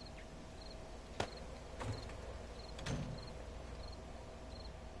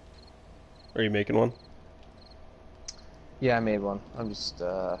 Are you making one? Yeah, I made one. I'm just,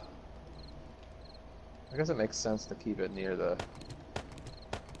 I guess it makes sense to keep it near the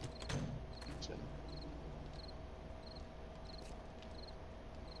kitchen.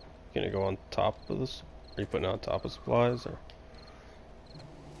 Gonna go on top of this? Are you putting it on top of supplies, or?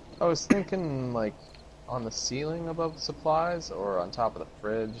 I was thinking, like, on the ceiling above the supplies, or on top of the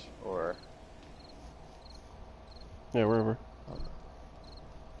fridge, or... Yeah, wherever.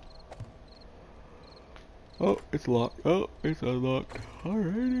 Oh, it's locked. Oh, it's unlocked.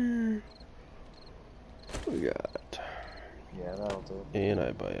 Alrighty. We got Yeah, that'll do.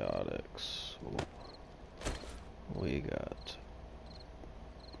 antibiotics. We got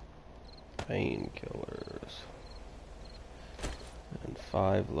painkillers. And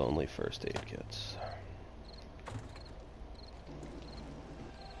 5 lonely first aid kits.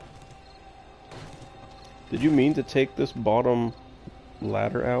 Did you mean to take this bottom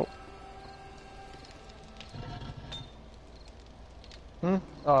ladder out? Hmm?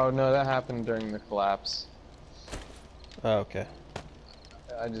 Oh no, that happened during the collapse. Oh, okay.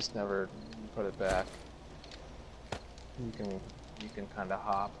 I just never put it back. You can kind of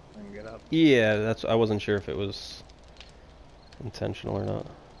hop and get up. Yeah, I wasn't sure if it was intentional or not.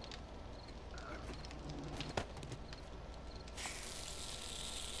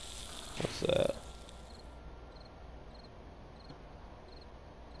 What's that?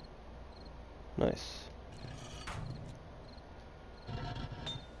 Nice.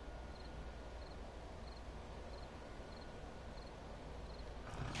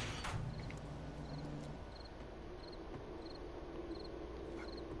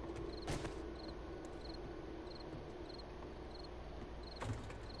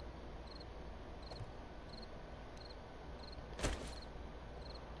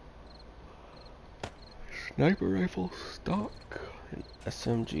 Sniper rifle stock and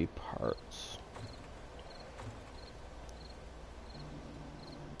SMG parts.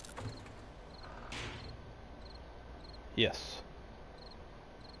 Yes.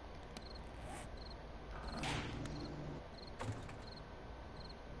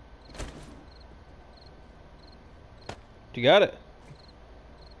 You got it.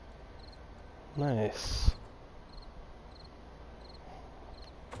 Nice.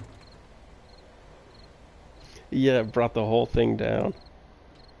 Yeah, it brought the whole thing down.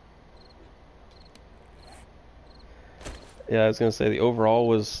 Yeah, I was gonna say the overall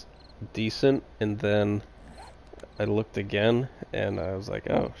was decent, and then I looked again, and I was like,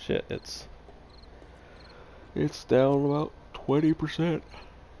 oh shit, it's down about 20%.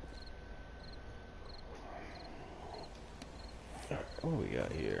 Alright, what do we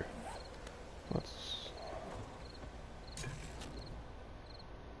got here? Let's...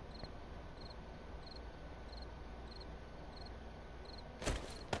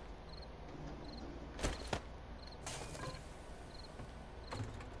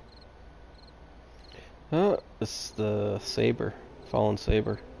 This is the saber. Fallen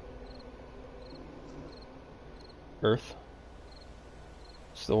saber. Earth.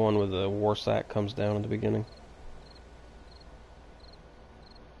 It's the one where the war sack comes down in the beginning.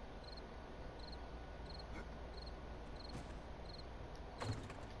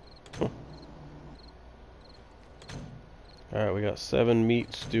 Alright, we got 7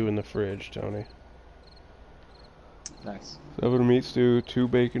 meat stew in the fridge, Tony. Nice. 7 meat stew, 2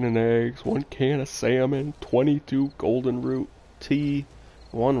 bacon and eggs, 1 can of salmon, 22 golden root tea,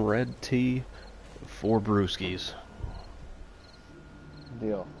 1 red tea, 4 brewskis.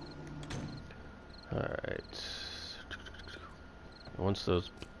 Deal. Alright. Once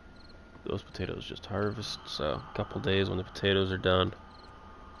those potatoes just harvest, so a couple days when the potatoes are done.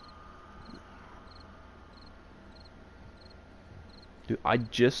 Dude, I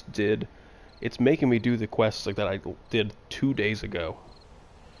just did... It's making me do the quests like that I did 2 days ago.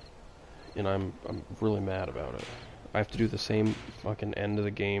 And I'm really mad about it. I have to do the same fucking end of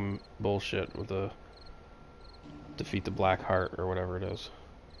the game bullshit with the... Defeat the Black Heart or whatever it is.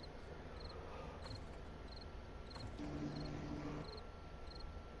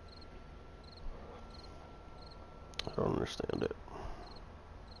 I don't understand it.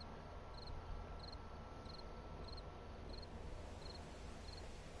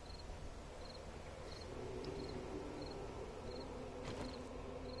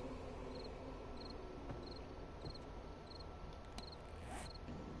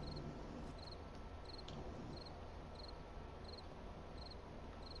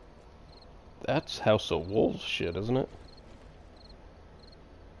 That's House of Wolves shit, isn't it?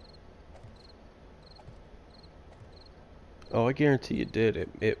 Oh, I guarantee you did.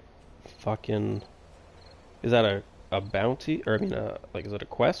 It fucking... Is that a bounty? Or, I mean, like, is it a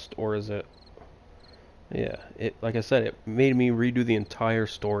quest? Or is it... Yeah, like I said, it made me redo the entire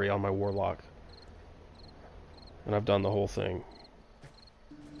story on my Warlock. And I've done the whole thing.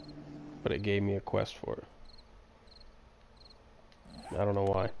 But it gave me a quest for it. I don't know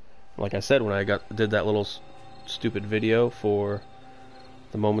why. Like I said, when I did that little stupid video for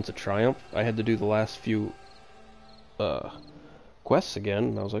the Moments of Triumph, I had to do the last few quests again,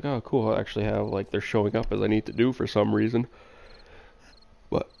 and I was like, oh cool, I actually have, like, they're showing up as I need to do for some reason.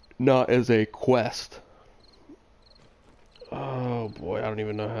 But not as a quest. Oh boy, I don't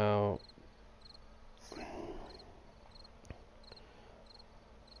even know how...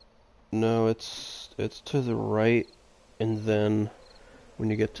 No, it's to the right, and then when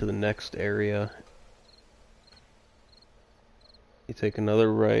you get to the next area, you take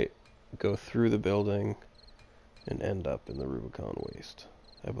another right, go through the building, and end up in the Rubicon Waste,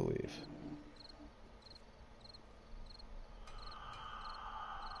 I believe.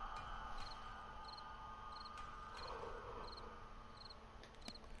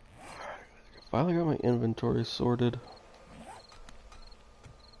 Finally got my inventory sorted.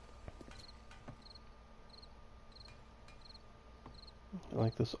 I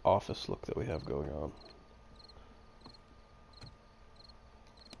like this office look that we have going on.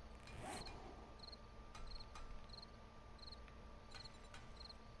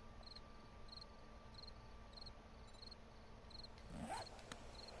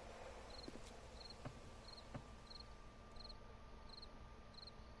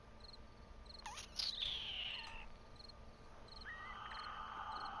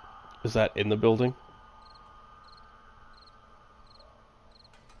 Is that in the building?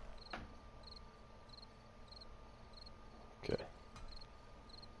 Okay.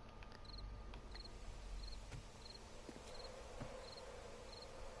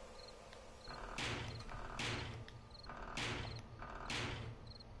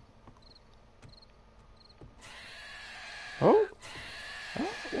 Oh,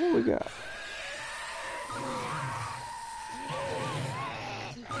 what do we got?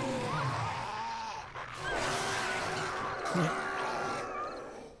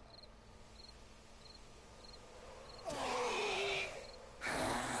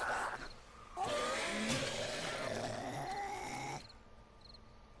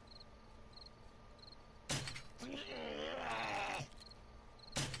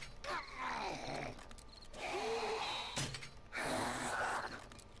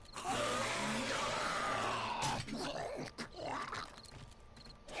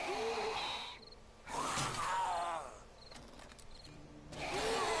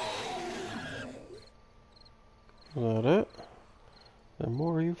 Is that it? There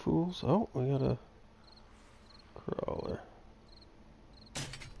more of you fools? Oh, we got a crawler.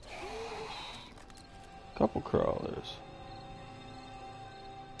 Couple crawlers.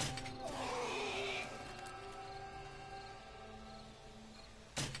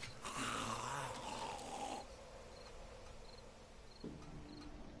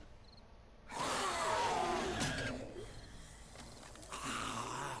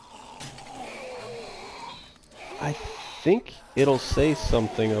 I think it'll say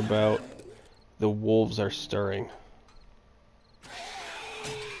something about the wolves are stirring.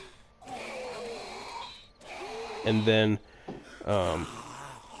 And then,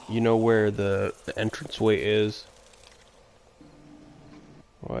 you know where the entranceway is?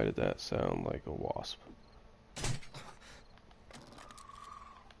 Why did that sound like a wasp?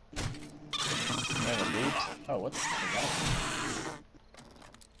 Oh, what's that?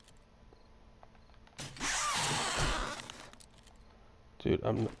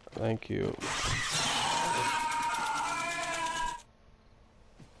 Dude, thank you.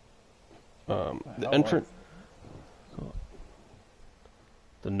 The entrance...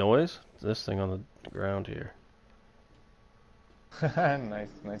 The noise? This thing on the ground here.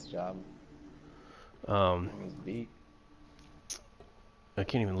 Nice job. Beat. I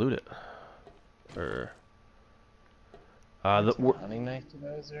can't even loot it. Or... the hunting knife to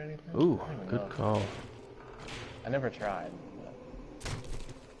those or anything? Ooh, good call. I never tried.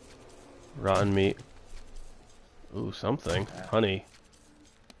 Rotten meat. Ooh, something. Honey.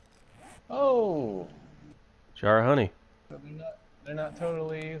 Oh! Jar of honey. So they're not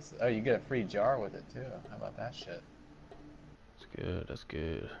totally... Oh, you get a free jar with it, too. How about that shit? That's good, that's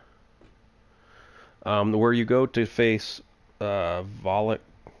good. Where you go to face, Volek...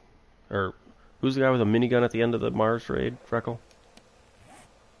 Or, who's the guy with a minigun at the end of the Mars raid, Freckle?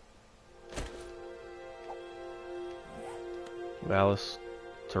 Valis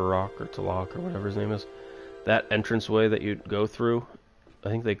Tarok or Talok or whatever his name is. That entranceway that you go through, I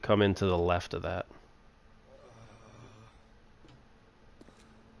think they come in to the left of that.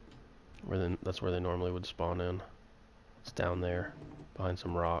 That's where they normally would spawn in. It's down there, behind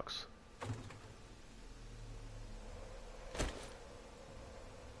some rocks.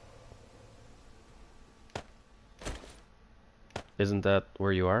 Isn't that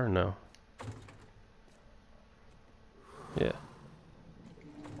where you are or no? Yeah.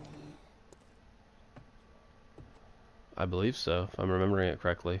 I believe so, if I'm remembering it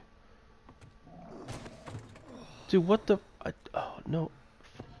correctly. Dude, what the... oh, no.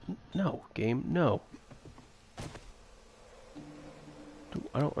 No, game, no. Dude,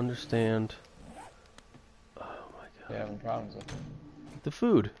 I don't understand. Oh my god. You're having problems with it. The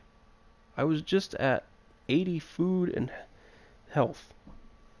food. I was just at 80 food and Health.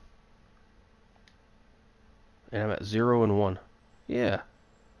 And I'm at 0 and 1. Yeah.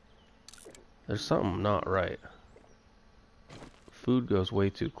 There's something not right. Food goes way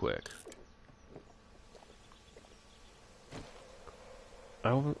too quick.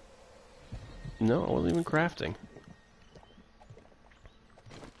 No, I wasn't even crafting.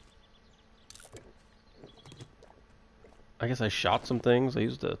 I guess I shot some things. I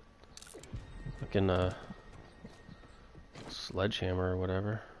used a fucking sledgehammer or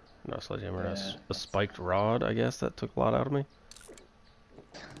whatever. Not a sledgehammer, Yeah. a spiked rod, I guess. That took a lot out of me.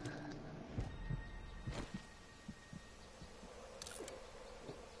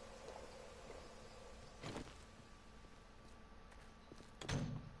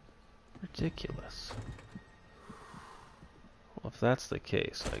 Ridiculous. Well, if that's the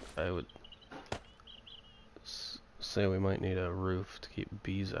case, I would say we might need a roof to keep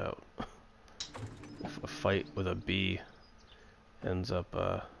bees out. If a fight with a bee ends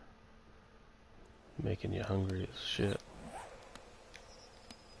up making you hungry as shit.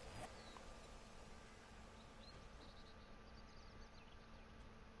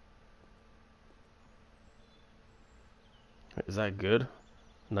 Is that good?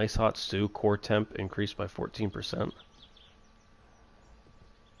 Nice hot stew, core temp increased by 14%.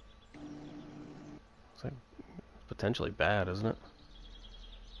 It's like potentially bad, isn't it?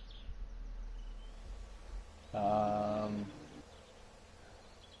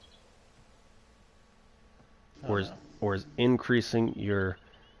 Or is increasing your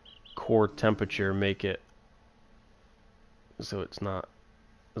core temperature make it so it's not,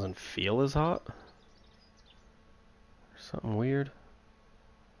 doesn't feel as hot? Something weird?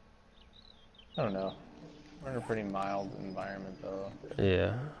 I don't know. We're in a pretty mild environment, though.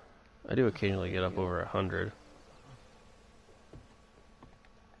 Yeah. I do occasionally get up over 100.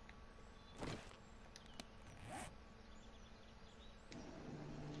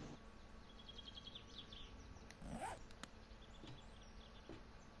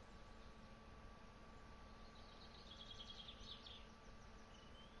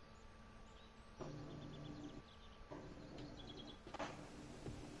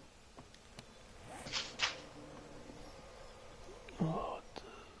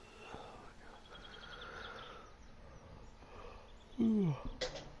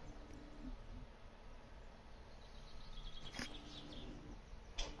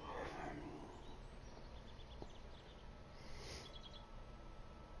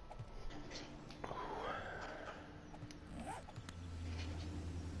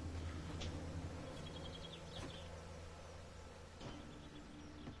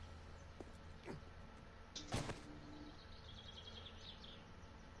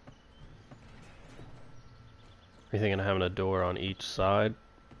 Are you thinking of having a door on each side?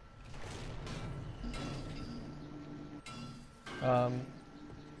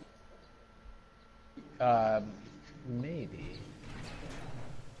 Maybe.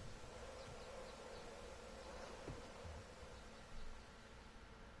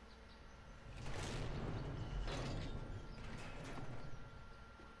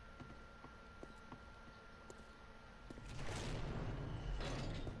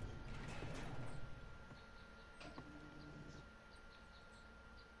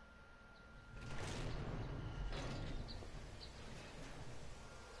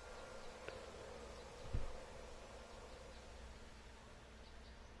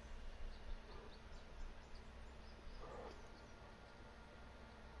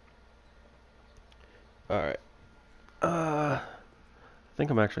 Alright. I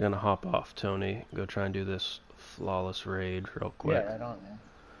think I'm actually gonna hop off, Tony. Go try and do this flawless raid real quick. Yeah, right on, man.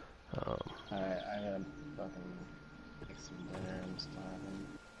 Alright, I gotta fucking make some dinner and starving.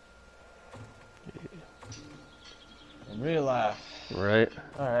 Yeah. In real life. Right?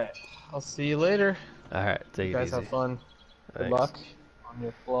 Alright, I'll see you later. Alright, take You it guys easy. have fun. Good Thanks. luck on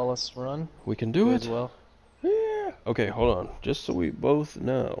your flawless run. We can do You it. as well. Yeah. Okay, hold on. Just so we both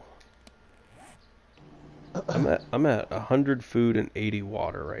know. I'm at 100 food and 80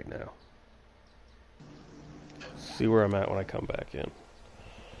 water right now. See where I'm at when I come back in.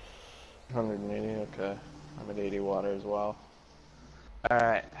 180, okay. I'm at 80 water as well.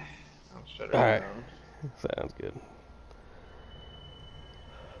 Alright. I'll shut it Alright. down. Sounds good.